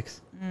 on Netflix.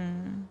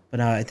 But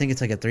I think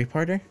it's like a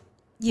 3-parter.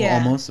 Yeah.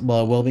 Well, almost.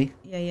 Well, it will be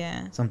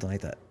Yeah. something like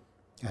that.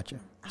 gotcha.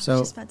 I was So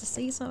just about to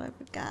say something.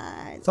 I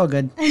forgot. it's all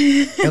good.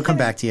 It'll come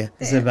back to you.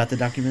 Is it about the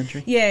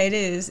documentary? Yeah, it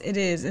is. It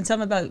is. And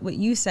something about what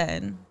you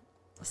said.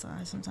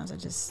 Sorry,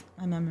 sometimes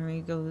my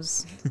memory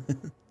goes.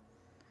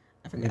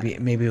 I forgot.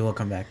 Maybe it will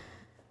come back.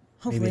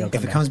 Hopefully. it'll If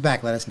it back. comes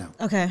back, let us know.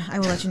 Okay, I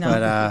will let you know.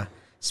 But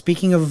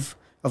speaking of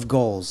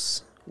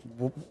goals,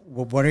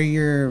 what are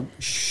your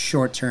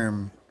short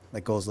term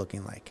like goals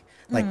looking like?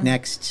 Like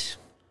next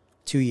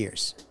 2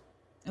 years,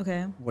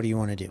 okay. what do you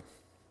want to do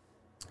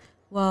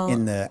Well,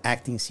 in the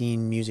acting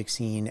scene, music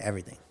scene,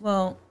 everything?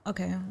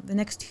 okay. The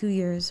next 2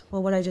 years.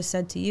 Well, what I just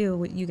said to you,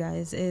 with you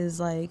guys, is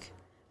like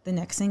the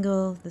next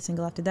single, the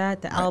single after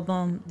that, the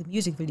album, the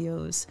music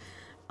videos.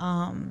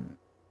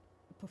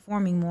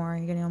 performing more,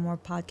 getting on more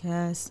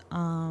podcasts.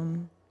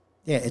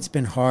 Yeah, it's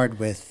been hard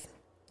with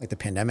like the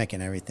pandemic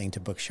and everything to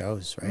book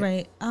shows, right?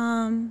 Right.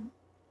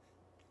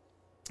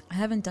 I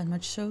haven't done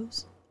much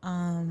shows,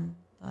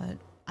 but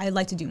I'd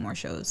like to do more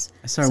shows.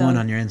 I saw So- one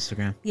on your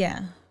Instagram.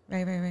 Yeah.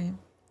 Right.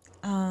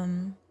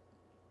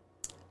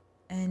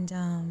 And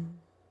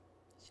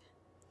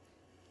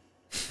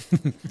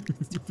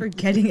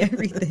forgetting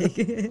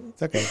everything.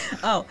 It's okay.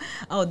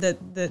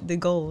 the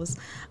goals.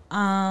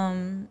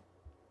 I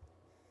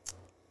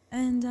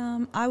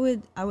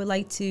would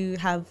like to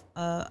have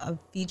a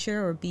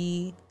feature or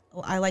be.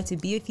 Well, I like to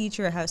be a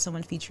feature or have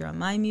someone feature on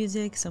my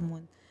music.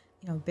 Someone,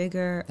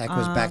 bigger. That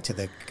goes back to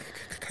the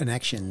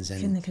connections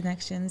in and the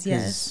connections.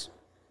 Yes. 'cause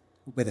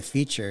with a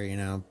feature,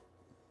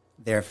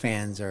 their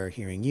fans are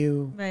hearing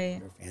you, Right.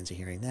 your fans are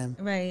hearing them.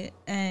 Right.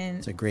 And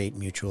It's a great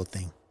mutual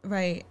thing.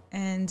 right.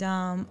 And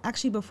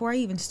actually, before I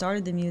even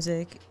started the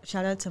music,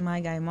 shout out to my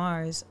guy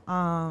Mars.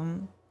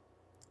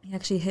 He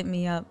actually hit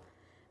me up,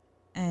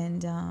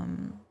 and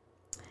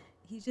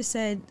he just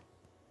said,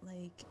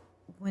 like,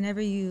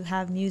 whenever you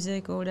have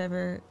music or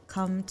whatever,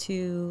 come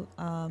to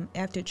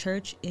after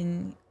church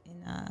in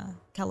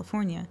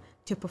California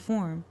to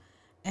perform.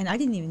 And I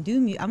didn't even do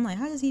music. I'm like,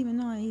 how does he even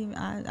know?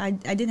 I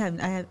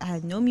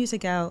had no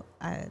music out.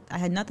 I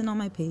had nothing on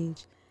my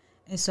page.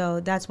 And so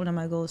that's one of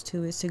my goals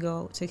too, is to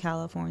go to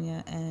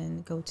California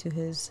and go to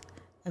his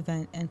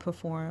event and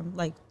perform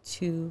like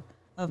 2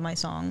 of my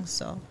songs.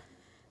 So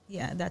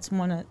yeah, that's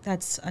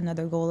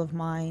another goal of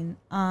mine.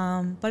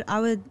 But I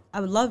would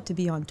love to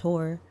be on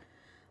tour.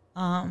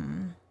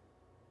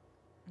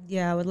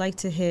 Yeah, I would like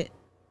to hit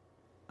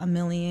 1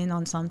 million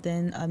on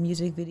something, a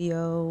music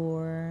video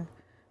or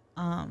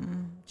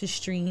just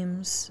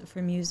streams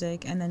for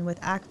music. And then with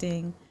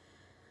acting,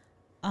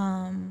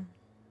 I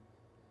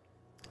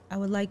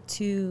would like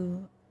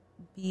to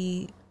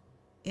be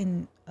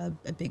in a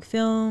big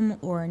film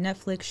or a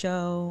Netflix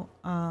show,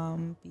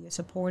 be a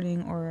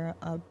supporting or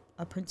a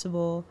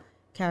principal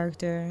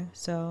character.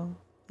 So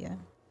yeah,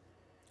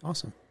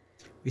 Awesome.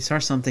 We saw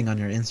something on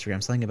your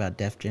Instagram, something about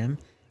Def Jam,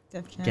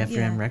 Def Jam. Def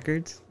Jam yeah.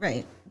 Records.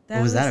 Right.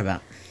 What was that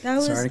about? That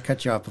was Sorry to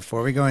cut you off.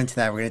 Before we go into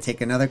that, we're going to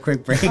take another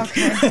quick break.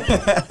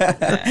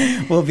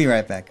 okay. We'll be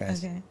right back,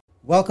 guys. Okay.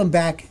 Welcome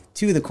back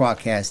to the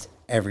Quadcast,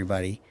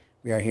 everybody.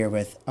 We are here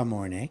with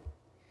Amorne.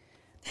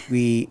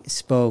 We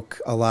spoke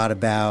a lot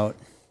about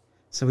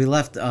So we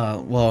left. How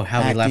we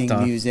acting, left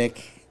off.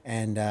 music,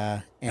 and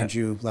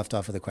Andrew left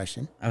off with a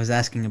question. I was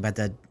asking about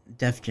that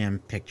Def Jam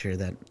picture,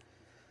 that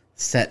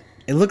set.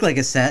 It looked like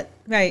a set.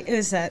 Right. It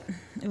was set.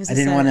 It was. I a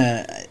didn't set. want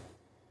to.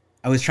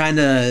 I was trying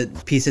to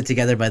piece it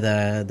together by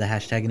the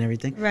hashtag and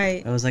everything.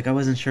 Right. I was like, I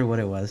wasn't sure what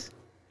it was.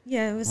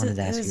 Yeah, it was. Wanted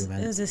to ask you about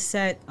it it. was a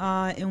set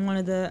in one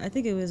of the. I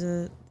think it was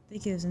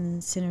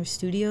in Center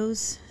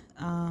Studios.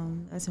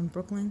 That's in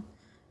Brooklyn.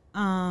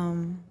 Yeah,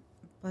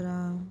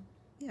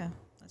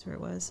 that's where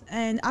it was.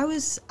 And I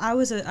was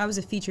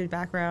a featured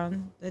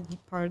background,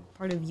 part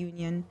of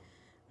Union.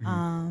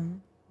 Yeah,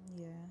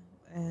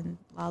 and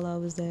Lala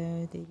was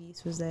there.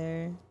 Davies was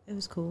there. It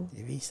was cool.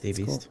 Davies. Dave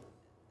That's cool. East.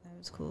 That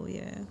was cool.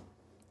 Yeah.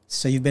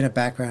 So you've been a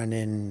background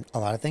in a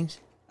lot of things?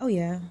 Oh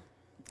yeah.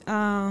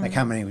 Like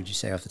how many would you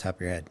say off the top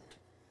of your head?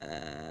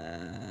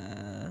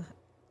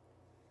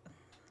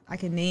 I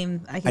can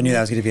name. I knew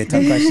that was going to be a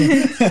tough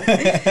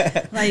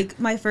question. Like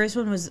my first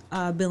one was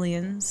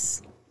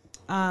Billions,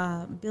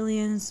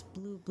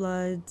 Blue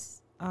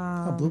Bloods,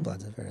 Oh, Blue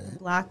Bloods, I've heard of that.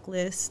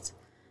 Blacklist,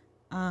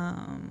 Law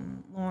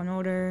and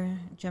Order,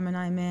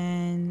 Gemini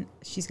Man.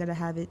 She's Gotta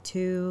Have It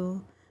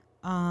Too.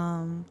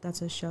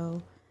 That's a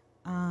show.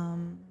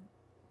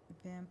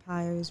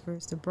 Vampires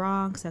vs. the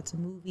Bronx. That's a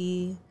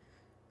movie.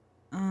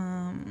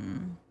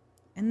 And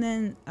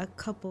then a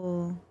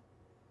couple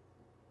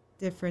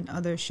different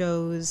other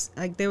shows.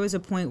 Like there was a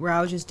point where I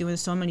was just doing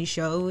so many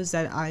shows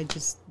that I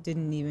just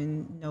didn't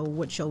even know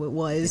what show it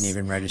was. Didn't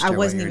even register. I what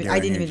wasn't you were even. I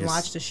doing, didn't you're even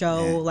just- watch the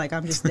show. yeah. Like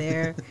I'm just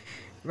there,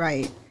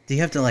 right? Do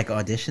you have to like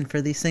audition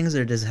for these things,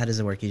 or how does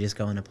it work? You just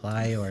go and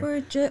apply, or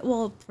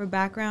For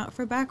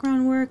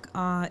background work,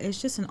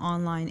 it's just an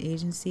online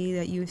agency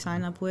that you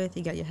sign up with.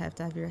 You have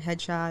to have your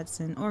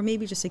headshots or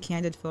maybe just a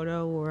candid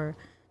photo or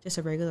just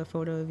a regular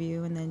photo of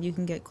you, and then you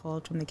can get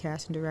called from the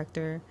casting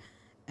director.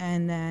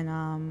 And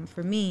then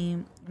for me,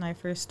 when I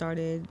first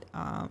started,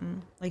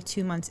 like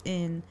 2 months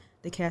in,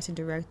 the casting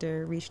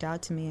director reached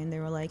out to me and they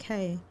were like,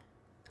 "Hey,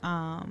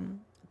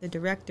 the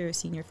director has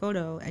seen your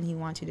photo and he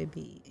wants you to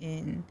be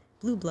in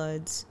Blue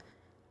Bloods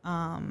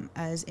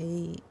as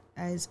a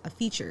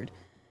featured."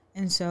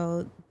 And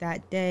so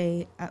that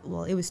day,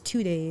 it was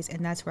 2 days,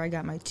 and that's where I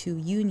got my 2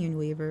 union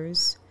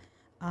waivers.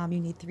 You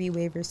need 3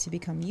 waivers to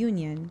become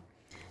union.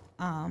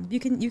 You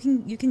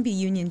can be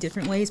union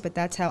different ways, but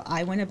that's how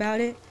I went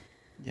about it.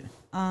 yeah.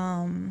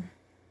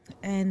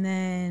 And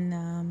then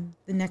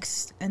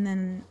and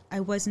then I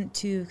wasn't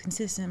too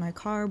consistent. My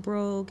car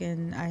broke,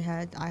 and I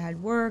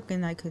had work,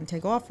 and I couldn't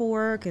take off for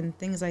work and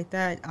things like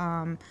that.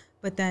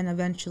 But then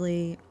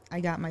eventually I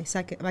got my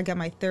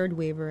 3rd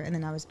waiver, and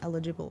then I was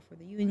eligible for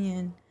the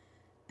union,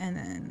 and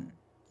then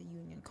the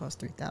union It cost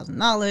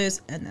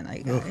 $3,000, and then I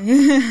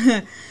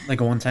got Like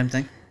a one-time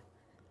thing.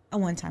 a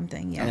one-time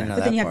thing. I didn't Yeah, know but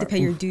then that you have to part. pay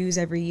your dues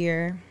every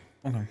year.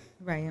 Okay.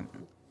 Right.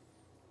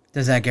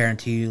 Does that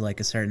guarantee you like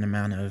a certain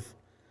amount of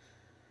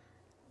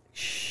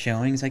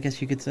showings? I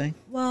guess you could say.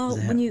 Well,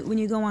 Does it when have-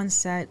 you go on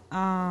set,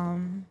 Yeah,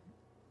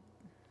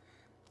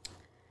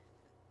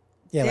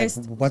 like There's-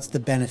 what's the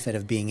benefit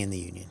of being in the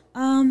union?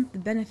 the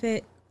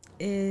benefit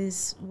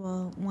is,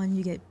 well, one,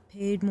 you get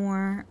paid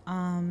more.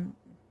 I'm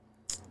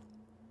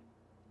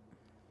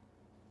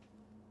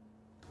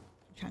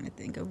trying to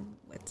think of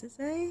what to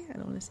say. I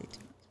don't want to say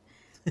too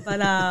much,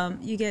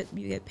 but you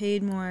get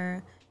paid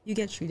more. You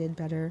get treated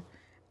better,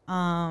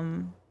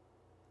 and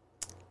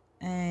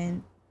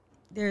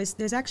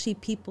there's actually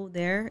people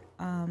there,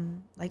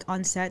 like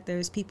on set.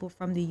 There's people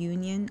from the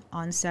union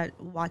on set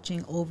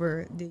watching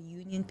over the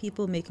union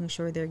people, making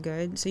sure they're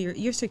good. So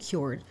you're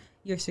secured.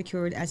 You're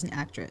secured as an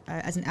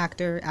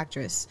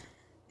actress,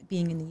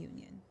 being in the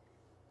union,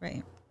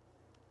 right?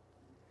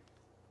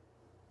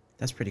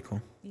 That's pretty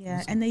cool.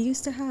 Yeah, and they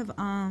used to have,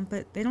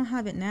 but they don't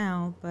have it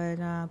now.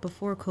 But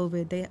before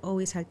COVID, they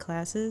always had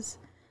classes.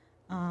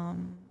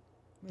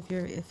 If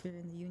you're in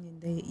the union,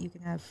 you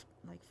can have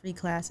like free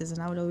classes, and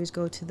I would always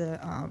go to the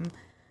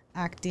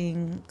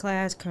acting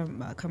class,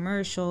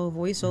 commercial,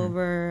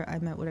 voiceover. I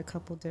met with a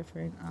couple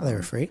different. Oh, they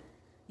were free?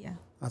 Yeah,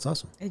 That's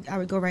awesome. I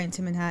would go right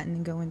into Manhattan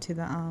and go into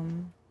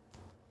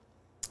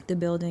the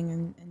building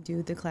and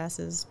do the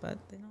classes, but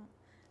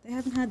they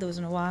haven't had those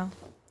in a while.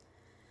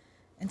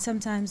 And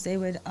sometimes they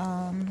would,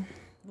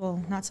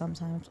 well, not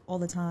sometimes, all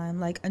the time,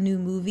 like a new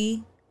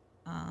movie.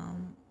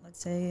 Let's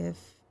say if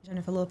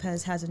Jennifer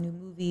Lopez has a new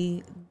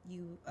movie,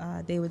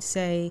 they would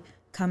say,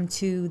 come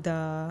to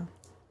the,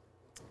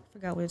 I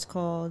forgot what it's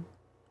called,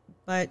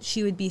 but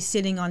she would be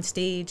sitting on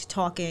stage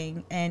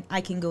talking, and I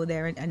can go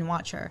there and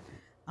watch her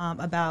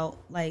about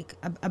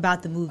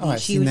the movie. Oh, I've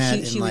she seen would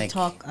that she in, would like-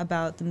 talk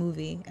about the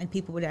movie, and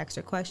people would ask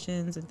her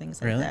questions and things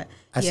like Really? that.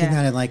 I've Yeah. seen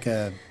that in like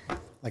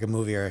a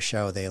movie or a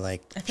show. They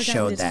like I forgot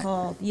showed what it's that.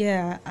 called.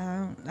 Yeah,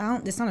 I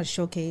don't. It's not a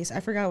showcase. I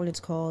forgot what it's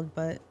called,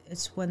 but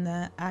it's when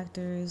the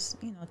actors,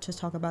 just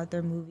talk about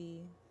their movie.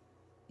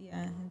 Yeah,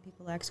 and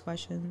people ask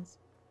questions.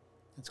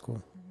 That's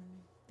cool.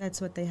 That's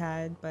what they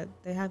had, but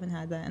they haven't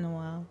had that in a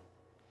while.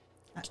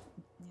 Yeah.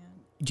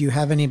 Do you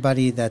have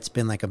anybody that's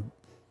been like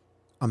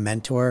a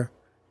mentor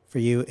for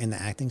you in the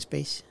acting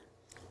space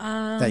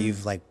that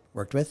you've like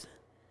worked with?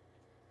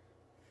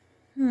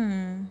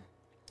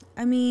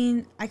 I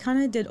mean, I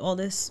kind of did all of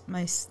this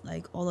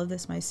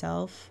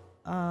myself.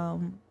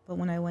 But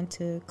when I went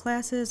to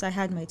classes, I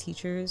had my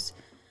teachers.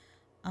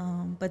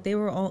 But they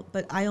were all.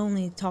 But I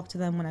only talked to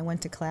them when I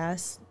went to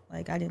class.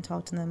 Like I didn't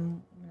talk to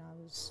them when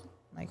I was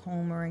like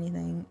home or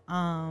anything.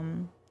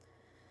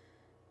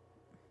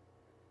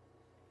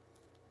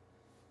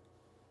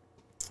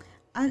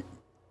 I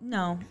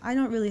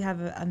don't really have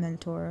a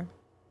mentor.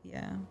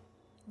 Yeah,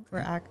 for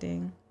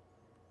acting.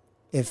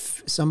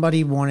 If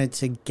somebody wanted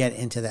to get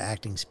into the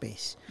acting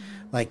space,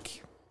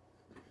 like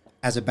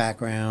as a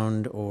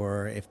background,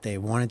 or if they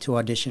wanted to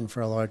audition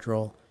for a large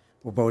role,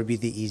 what would be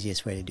the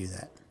easiest way to do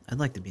that? I'd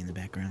like to be in the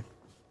background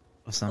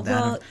of something.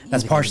 Well,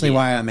 That's partially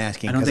why I'm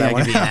asking, I don't because think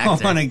I could be an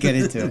actor. want to get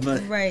into it.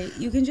 But Right.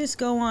 You can just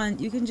go on.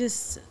 You can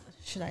just.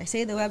 Should I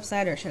say the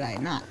website or should I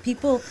not?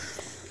 People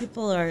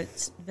are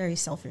very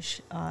selfish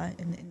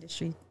in the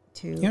industry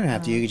too. You don't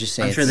have to. You can just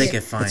say I'm sure they could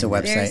it's a find-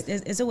 website.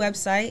 It's a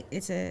website.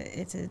 It's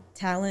a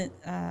talent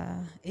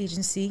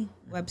agency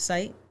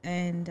website,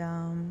 and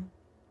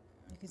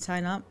you can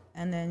sign up,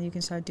 and then you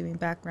can start doing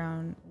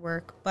background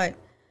work.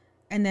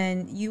 And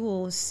then you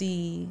will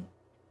see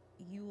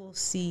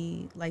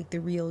like the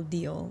real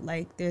deal.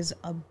 Like there's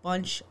a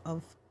bunch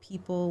of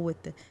people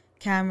with the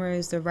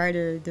cameras, the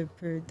writer, the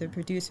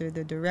producer,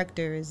 the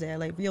director is there,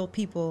 like real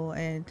people,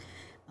 and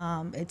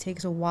it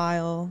takes a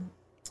while.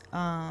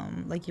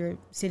 Like you're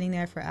sitting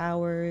there for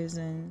hours,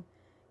 and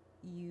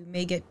you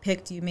may get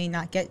picked, you may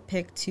not get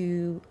picked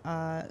to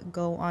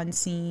go on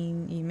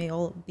scene. You may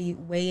all be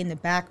way in the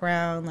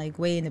background, like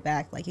way in the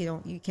back, like you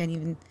can't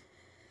even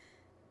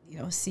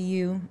see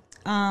you.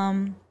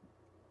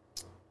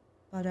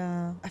 But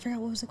I forgot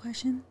what was the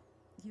question.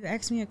 You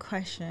asked me a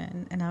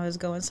question, and I was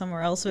going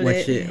somewhere else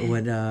with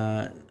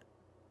it.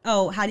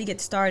 Oh, how do you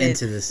get started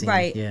into the scene?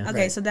 Right. Yeah.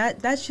 Okay. Right. So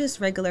that's just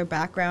regular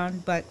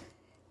background, but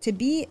to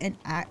be an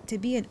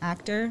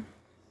actor,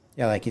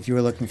 Yeah, like if you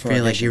were looking for I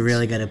feel like you auditions.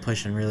 really got to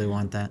push and really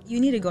want that. you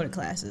need to go to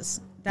classes.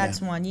 That's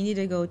Yeah. one. You need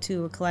to go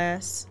to a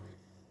class.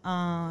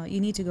 You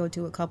need to go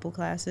to a couple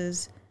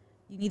classes.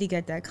 You need to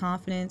get that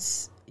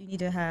confidence. You need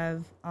to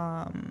have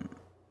Not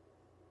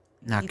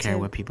need care to-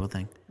 what people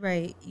think.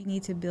 right. You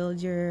need to build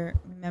your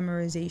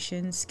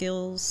memorization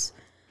skills.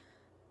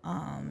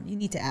 You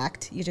need to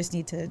act. You just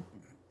need to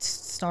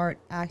start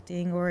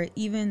acting, or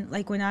even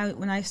like when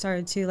I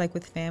started to, like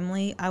with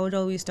family, I would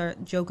always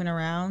start joking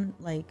around,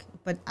 like,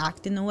 but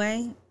act in a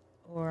way,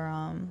 or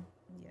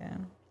yeah.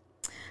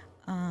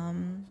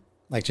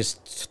 like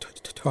just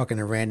talking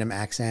a random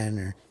accent,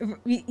 or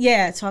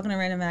Yeah, talking a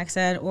random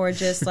accent, or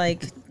just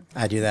like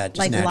I do that just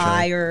like naturally.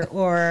 lie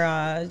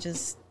or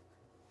just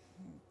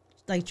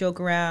like joke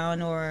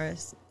around or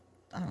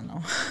I don't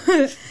know,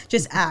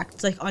 just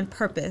act like on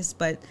purpose,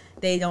 but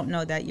they don't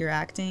know that you're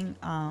acting.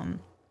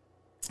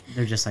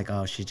 They're just like,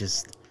 oh, she's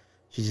just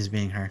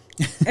being her.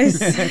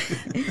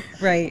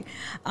 Right.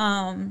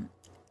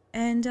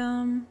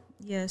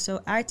 Yeah,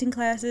 so acting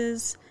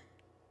classes,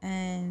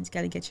 and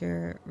got to get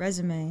your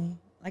resume.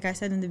 Like I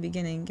said in the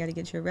beginning, got to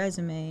get your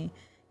resume.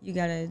 You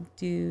got to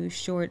do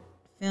short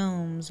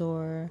films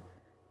or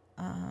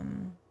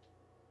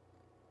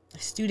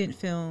student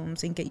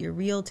films and get your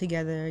reel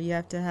together. You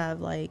have to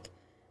have like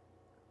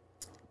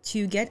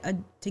to get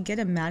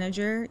a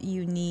manager,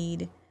 you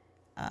need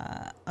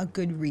a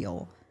good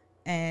reel,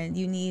 and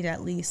you need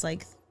at least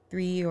like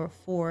 3 or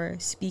 4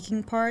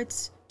 speaking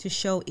parts to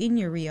show in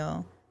your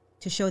reel,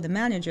 to show the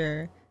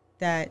manager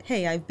that,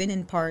 hey, I've been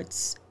in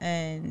parts,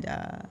 and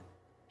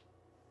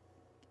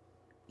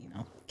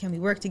can we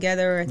work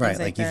together? Or things Right,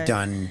 like you've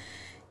done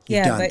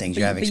things,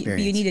 you have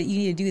experience. But you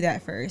need to do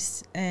that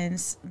first,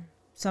 and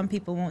some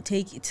people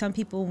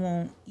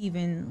won't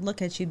even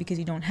look at you because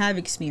you don't have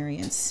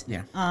experience.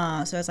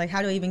 Yeah. So it's like,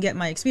 how do I even get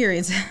my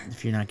experience?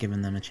 If you're not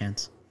giving them a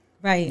chance.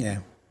 Right. Yeah.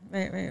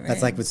 Right.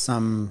 That's like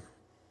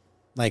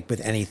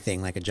with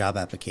anything, like a job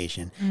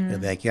application. It'll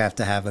be like, you have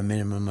to have a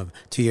minimum of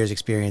 2 years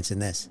experience in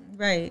this.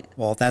 Right.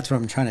 Well, that's what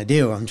I'm trying to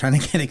do. I'm trying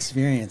to get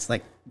experience.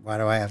 Like, why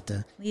do I have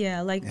to?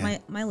 Yeah. Like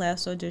my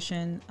last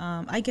audition,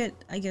 I get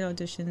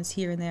auditions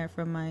here and there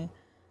from my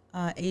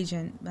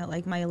agent. But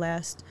like my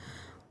last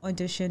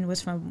audition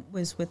was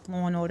with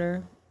Law and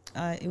Order.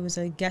 It was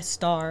a guest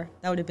star.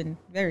 That would have been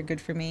very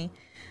good for me.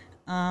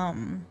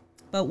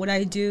 But what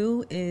I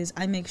do is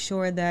I make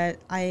sure that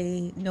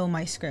I know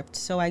my script.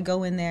 So I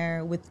go in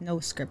there with no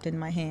script in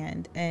my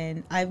hand,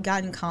 and I've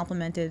gotten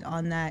complimented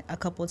on that a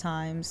couple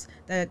times.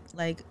 That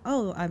like,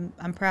 oh,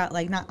 I'm proud.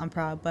 Like, not I'm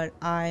proud, but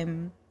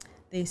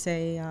they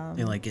say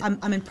they like it.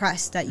 I'm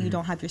impressed that you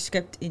don't have your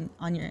script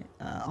on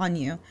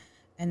you,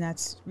 and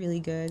that's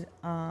really good.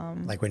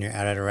 Like when you're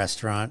out at a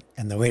restaurant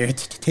and the waiter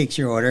takes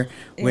your order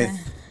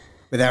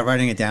without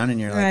writing it down,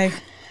 and you're like.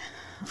 Right.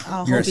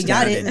 I hope he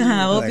got it.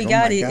 I hope he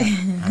got it. I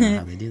don't know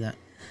how they do that.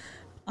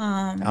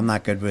 I'm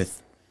not good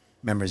with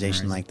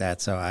memorization like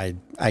that, so I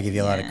give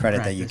you a lot of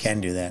credit that you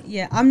can do that.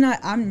 Yeah,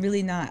 I'm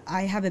really not.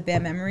 I have a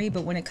bad memory,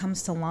 but when it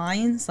comes to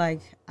lines, like,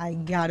 I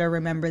gotta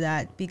remember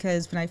that,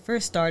 because when I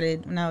first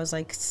started, when I was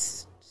like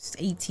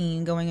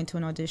 18 going into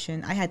an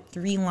audition, I had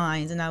 3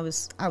 lines, and I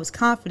was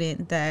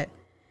confident that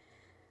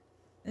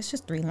it's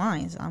just 3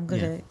 lines. I'm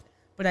good at it.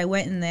 But I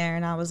went in there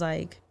and I was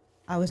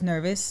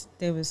nervous.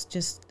 There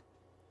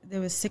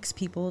was 6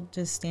 people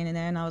just standing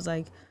there, and I was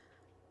like,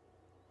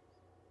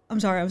 I'm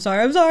sorry.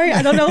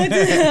 I don't know what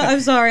to I'm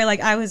sorry. Like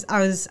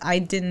I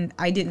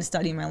didn't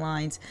study my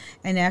lines.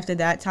 And after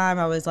that time,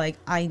 I was like,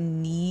 I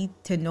need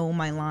to know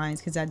my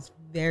lines, because that's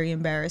very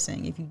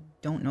embarrassing if you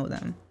don't know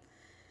them.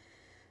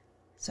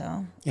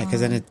 So yeah, because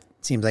then it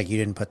seems like you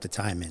didn't put the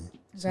time in.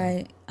 So.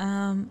 Right.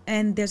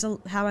 And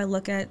how I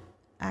look at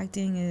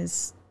acting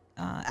is,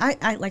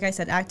 I like I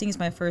said, acting is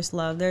my first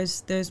love.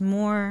 There's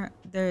more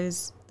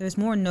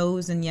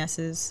no's than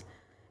yeses,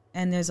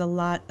 and there's a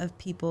lot of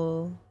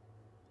people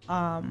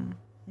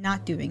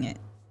not doing it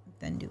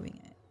than doing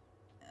it.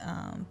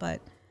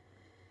 But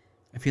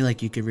I feel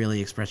like you could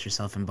really express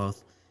yourself in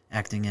both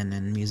acting and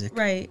in music.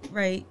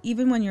 Right.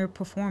 Even when you're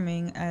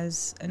performing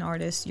as an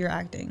artist, you're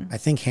acting. I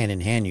think hand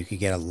in hand, you could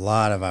get a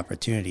lot of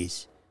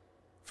opportunities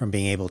from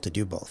being able to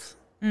do both.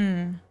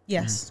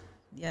 Yes.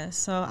 Yes.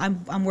 So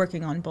I'm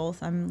working on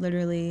both. I'm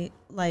literally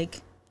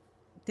like,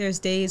 there's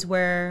days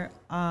where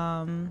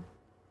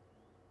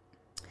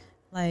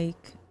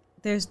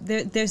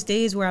there's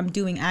days where I'm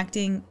doing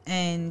acting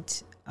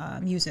and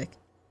music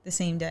the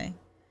same day.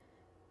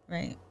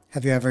 Right.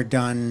 Have you ever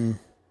done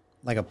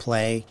like a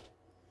play,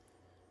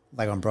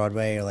 like on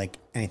Broadway, or like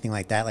anything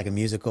like that, like a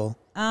musical?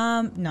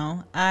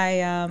 No.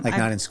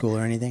 Not in school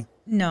or anything?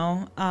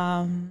 No.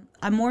 I'm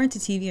more into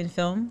TV and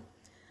film.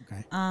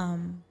 Okay.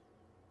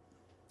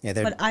 Yeah,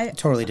 they're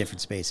totally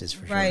different spaces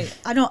for sure. Right.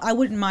 I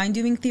wouldn't mind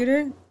doing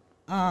theater.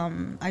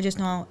 I just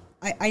know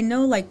I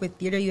know, like, with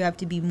theater you have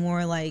to be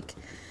more like,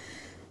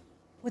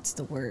 what's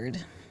the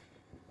word?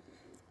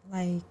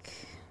 Like,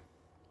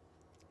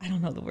 I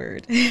don't know the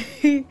word. I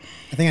think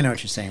I know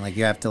what you're saying. Like,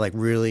 you have to like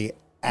really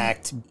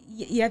act.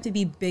 You have to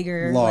be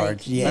bigger,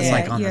 large. Like, That's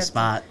like on the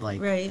spot.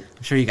 Like, right.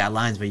 I'm sure you got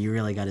lines, but you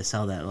really got to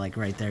sell that like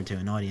right there to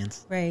an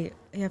audience. Right.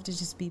 You have to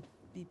just be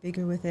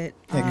bigger with it.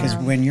 Yeah, because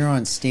when you're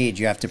on stage,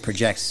 you have to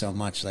project so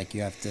much. Like,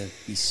 you have to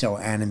be so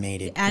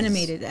animated.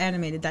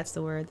 Animated. That's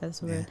the word.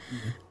 Yeah.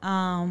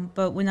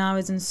 But when I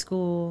was in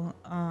school,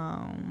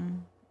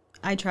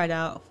 I tried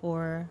out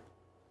for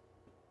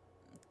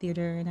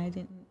theater, and I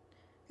didn't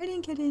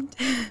get in.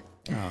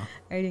 Oh.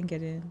 I didn't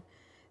get in.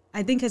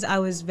 I think because I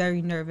was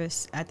very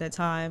nervous at that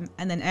time,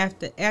 and then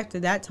after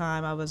that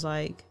time, I was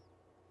like,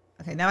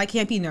 okay, now I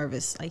can't be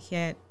nervous. I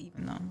can't,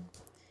 even though.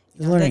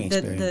 Learning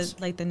experience.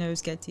 The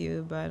nerves get to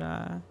you, but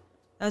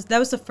that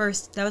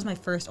was my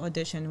first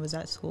audition, was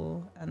at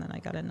school, and then I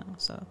got in,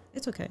 so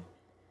it's okay.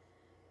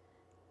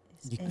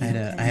 I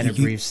had a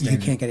brief You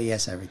stint. can't get a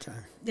yes every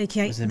time. They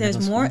can't. Was it There's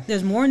middle more. school?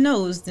 There's more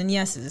no's than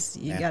yeses.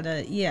 You Yeah.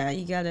 gotta. Yeah,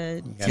 you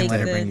gotta gotta take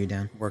Let it the. bring you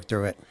down. Work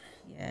through it.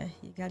 Yeah,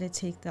 you gotta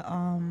take the.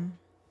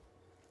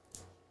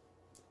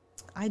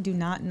 I do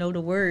not know the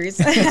words.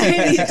 I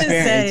need to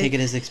say. Take it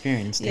as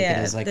experience. Take Yeah,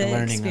 it as like the a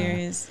learning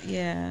experience.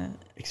 Yeah,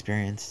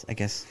 experience, I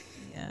guess,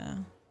 yeah.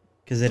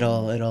 because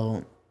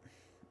it'll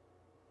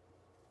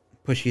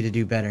push you to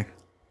do better.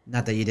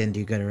 Not that you didn't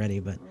do good already,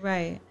 but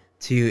Right.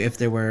 to if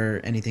there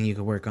were anything you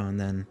could work on,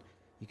 then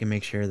you can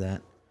make sure that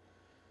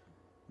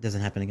it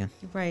doesn't happen again.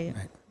 Right.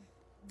 Right.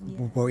 Yeah.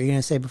 What were you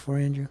gonna say before,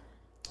 Andrew?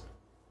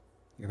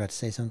 You're about to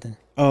say something.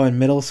 Oh, in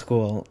middle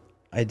school,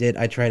 I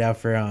tried out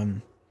for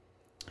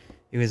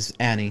it was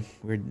Annie.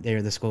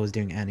 The school was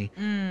doing Annie.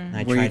 And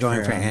I Were you tried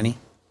going for Annie?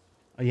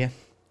 Oh yeah,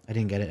 I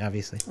didn't get it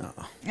obviously. Oh,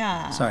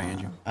 Ah, sorry,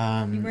 Andrew.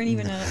 You weren't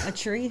even a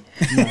tree.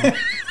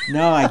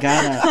 No,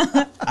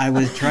 I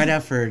was tried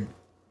out for,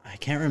 I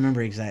can't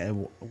remember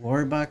exactly,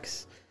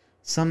 Warbucks,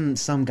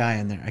 some guy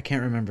in there. I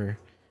can't remember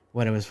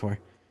what it was for,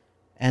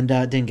 and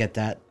didn't get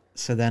that.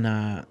 So then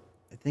I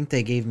think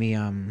they gave me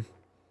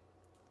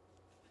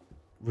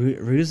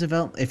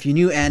Roosevelt. If you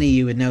knew Annie,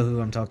 you would know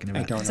who I'm talking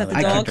about. I don't Is know that the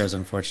the dog? characters,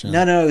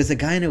 unfortunately. No, it was a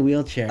guy in a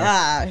wheelchair.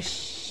 Ah,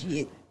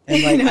 shit.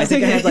 And like No, I it's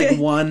think I had okay. like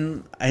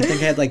one. I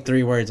think I had like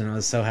 3 words, and I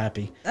was so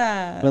happy.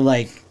 But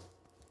like,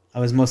 I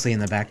was mostly in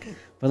the back.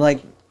 But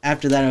like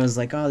after that, I was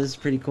like, oh, this is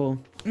pretty cool.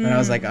 But I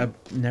was like, I'll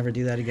never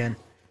do that again.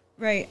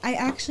 Right. I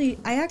actually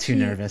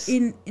nervous.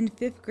 in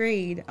 5th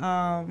grade,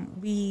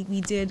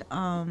 we did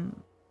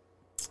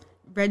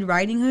Red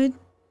Riding Hood.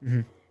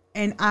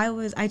 And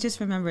I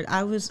just remembered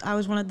I was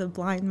one of the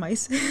blind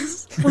mice,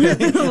 one of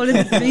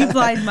the 3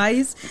 blind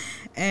mice,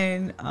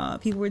 and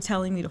people were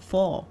telling me to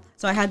fall.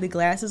 So I had the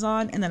glasses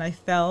on, and then I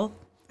fell.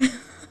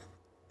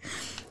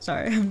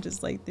 Sorry, I'm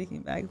just like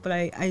thinking back, but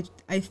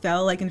I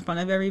fell like in front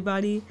of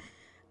everybody.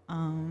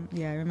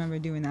 Yeah, I remember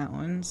doing that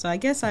one. So I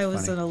guess I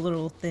was funny. in a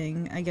little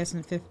thing. I guess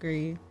in 5th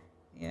grade.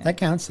 Yeah, That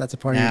counts. That's a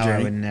part of Now your I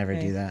journey. would never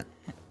Right. do that.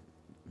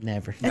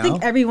 Never. I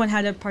think everyone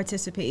had to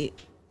participate.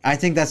 I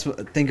think that's what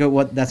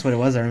it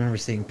was. I remember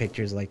seeing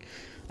pictures like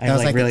I That have was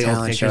like like really the old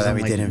talent show pictures. that I'm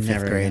we like, did in 5th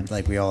never grade. again.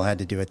 Like we all had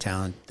to do a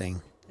talent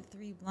thing. The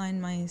 3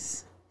 blind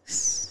mice.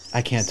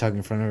 I can't talk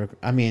in front of.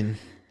 I mean,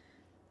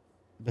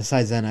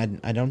 besides then,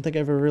 I don't think I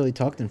ever really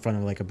talked in front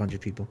of like a bunch of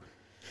people.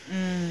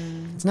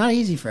 It's not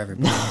easy for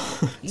everybody.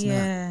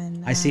 Yeah,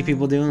 I see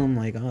people doing. I'm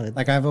like, oh,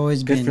 Like I've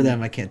always good been for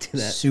them. I can't do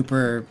that.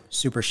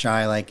 super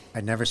shy. Like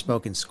I never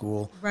spoke in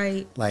school.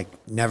 right, Like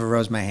never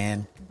rose my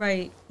hand.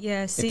 right.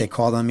 Yeah, If they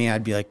called on me,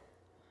 I'd be like,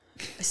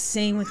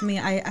 same with me.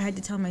 I had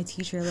to tell my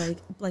teacher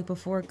like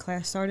before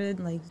class started,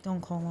 like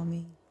don't call on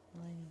me.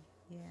 Like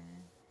yeah.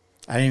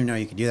 I didn't even know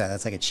you could do that.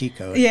 That's like a cheat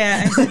code.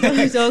 Yeah, I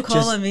said don't call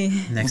Just- on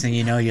me. Next thing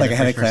you know, you're Like the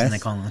ahead of first person class.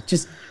 they call on.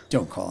 Just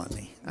don't call on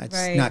me. It's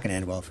Right. not going to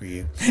end well for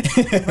you.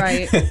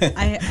 Right.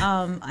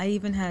 I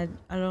even had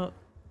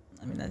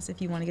that's if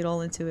you want to get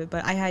all into it,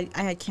 but I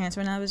had cancer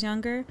when I was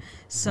younger.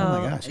 So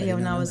Oh my gosh, I did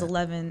when not I know was that.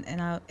 11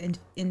 and I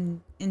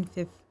in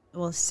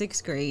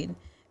 6th grade,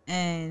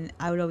 and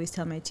I would always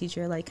tell my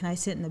teacher like, can I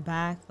sit in the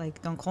back?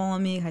 Like don't call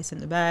on me. Can I sit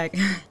in the back?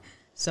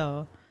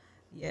 So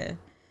yeah.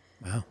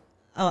 Wow.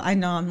 Oh, I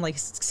know I'm like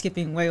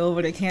skipping way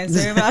over the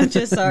cancer, but I'm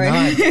just sorry. No,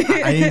 I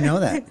didn't know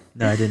that.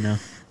 No, I didn't know.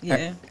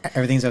 Yeah.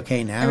 Everything's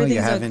okay now. Everything's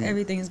You okay. haven't.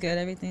 Everything's good.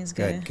 Everything's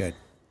good. Good.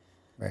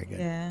 Very good.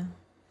 Yeah.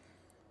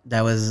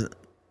 That was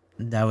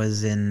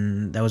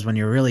when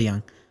you were really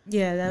young.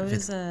 Yeah, that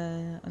was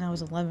when I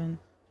was 11.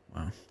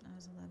 Wow. I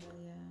was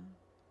 11, yeah.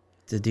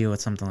 To deal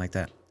with something like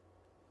that.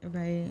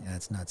 Right. Yeah,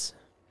 that's nuts.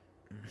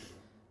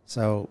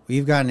 So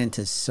we've gotten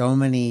into so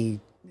many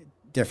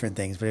different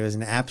things, but it was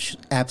an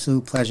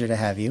absolute pleasure to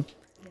have you.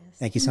 Yes,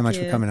 Thank you so much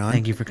for coming on.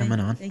 Thank you for coming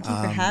on. Thank you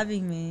for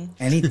having me.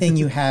 Anything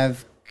you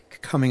have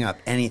coming up,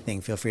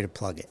 anything, feel free to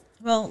plug it.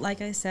 Well,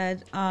 like I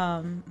said,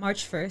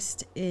 March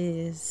 1st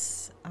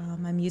is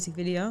my music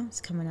video.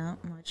 It's coming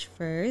out March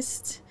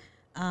 1st.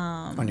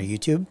 On your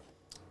YouTube?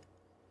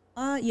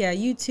 Yeah,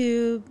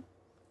 YouTube,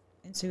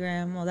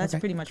 Instagram. Well, that's Okay,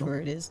 pretty much cool. where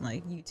it is.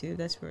 Like YouTube,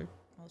 that's where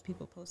most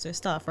people post their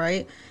stuff,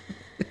 right?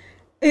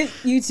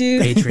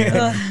 YouTube,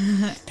 Patreon.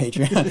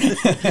 Patreon?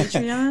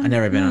 Patreon. I've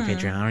never been on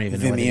Patreon. I don't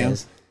even know what it Vimeo?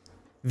 is.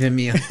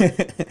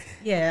 Vimeo.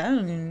 Yeah, I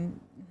don't even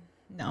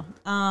know.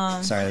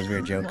 Sorry, that was a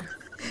weird joke.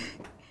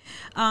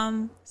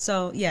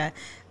 So yeah,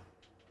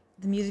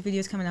 the music video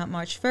is coming out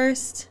March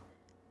 1st,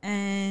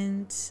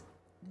 and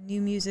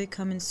new music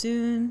coming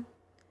soon.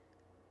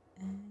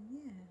 And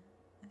yeah,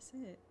 that's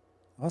it.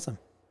 Awesome.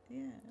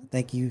 Yeah,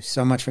 Thank you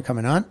so much for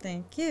coming on.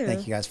 thank you.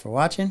 Thank you guys for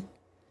watching.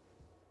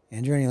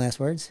 Andrew, any last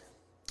words?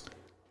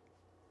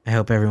 I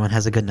hope everyone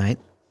has a good night.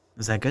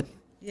 Is that good?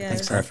 Yeah,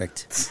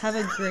 Perfect. have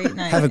a great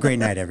night. Have a great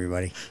night,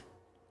 everybody.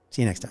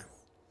 See you next time.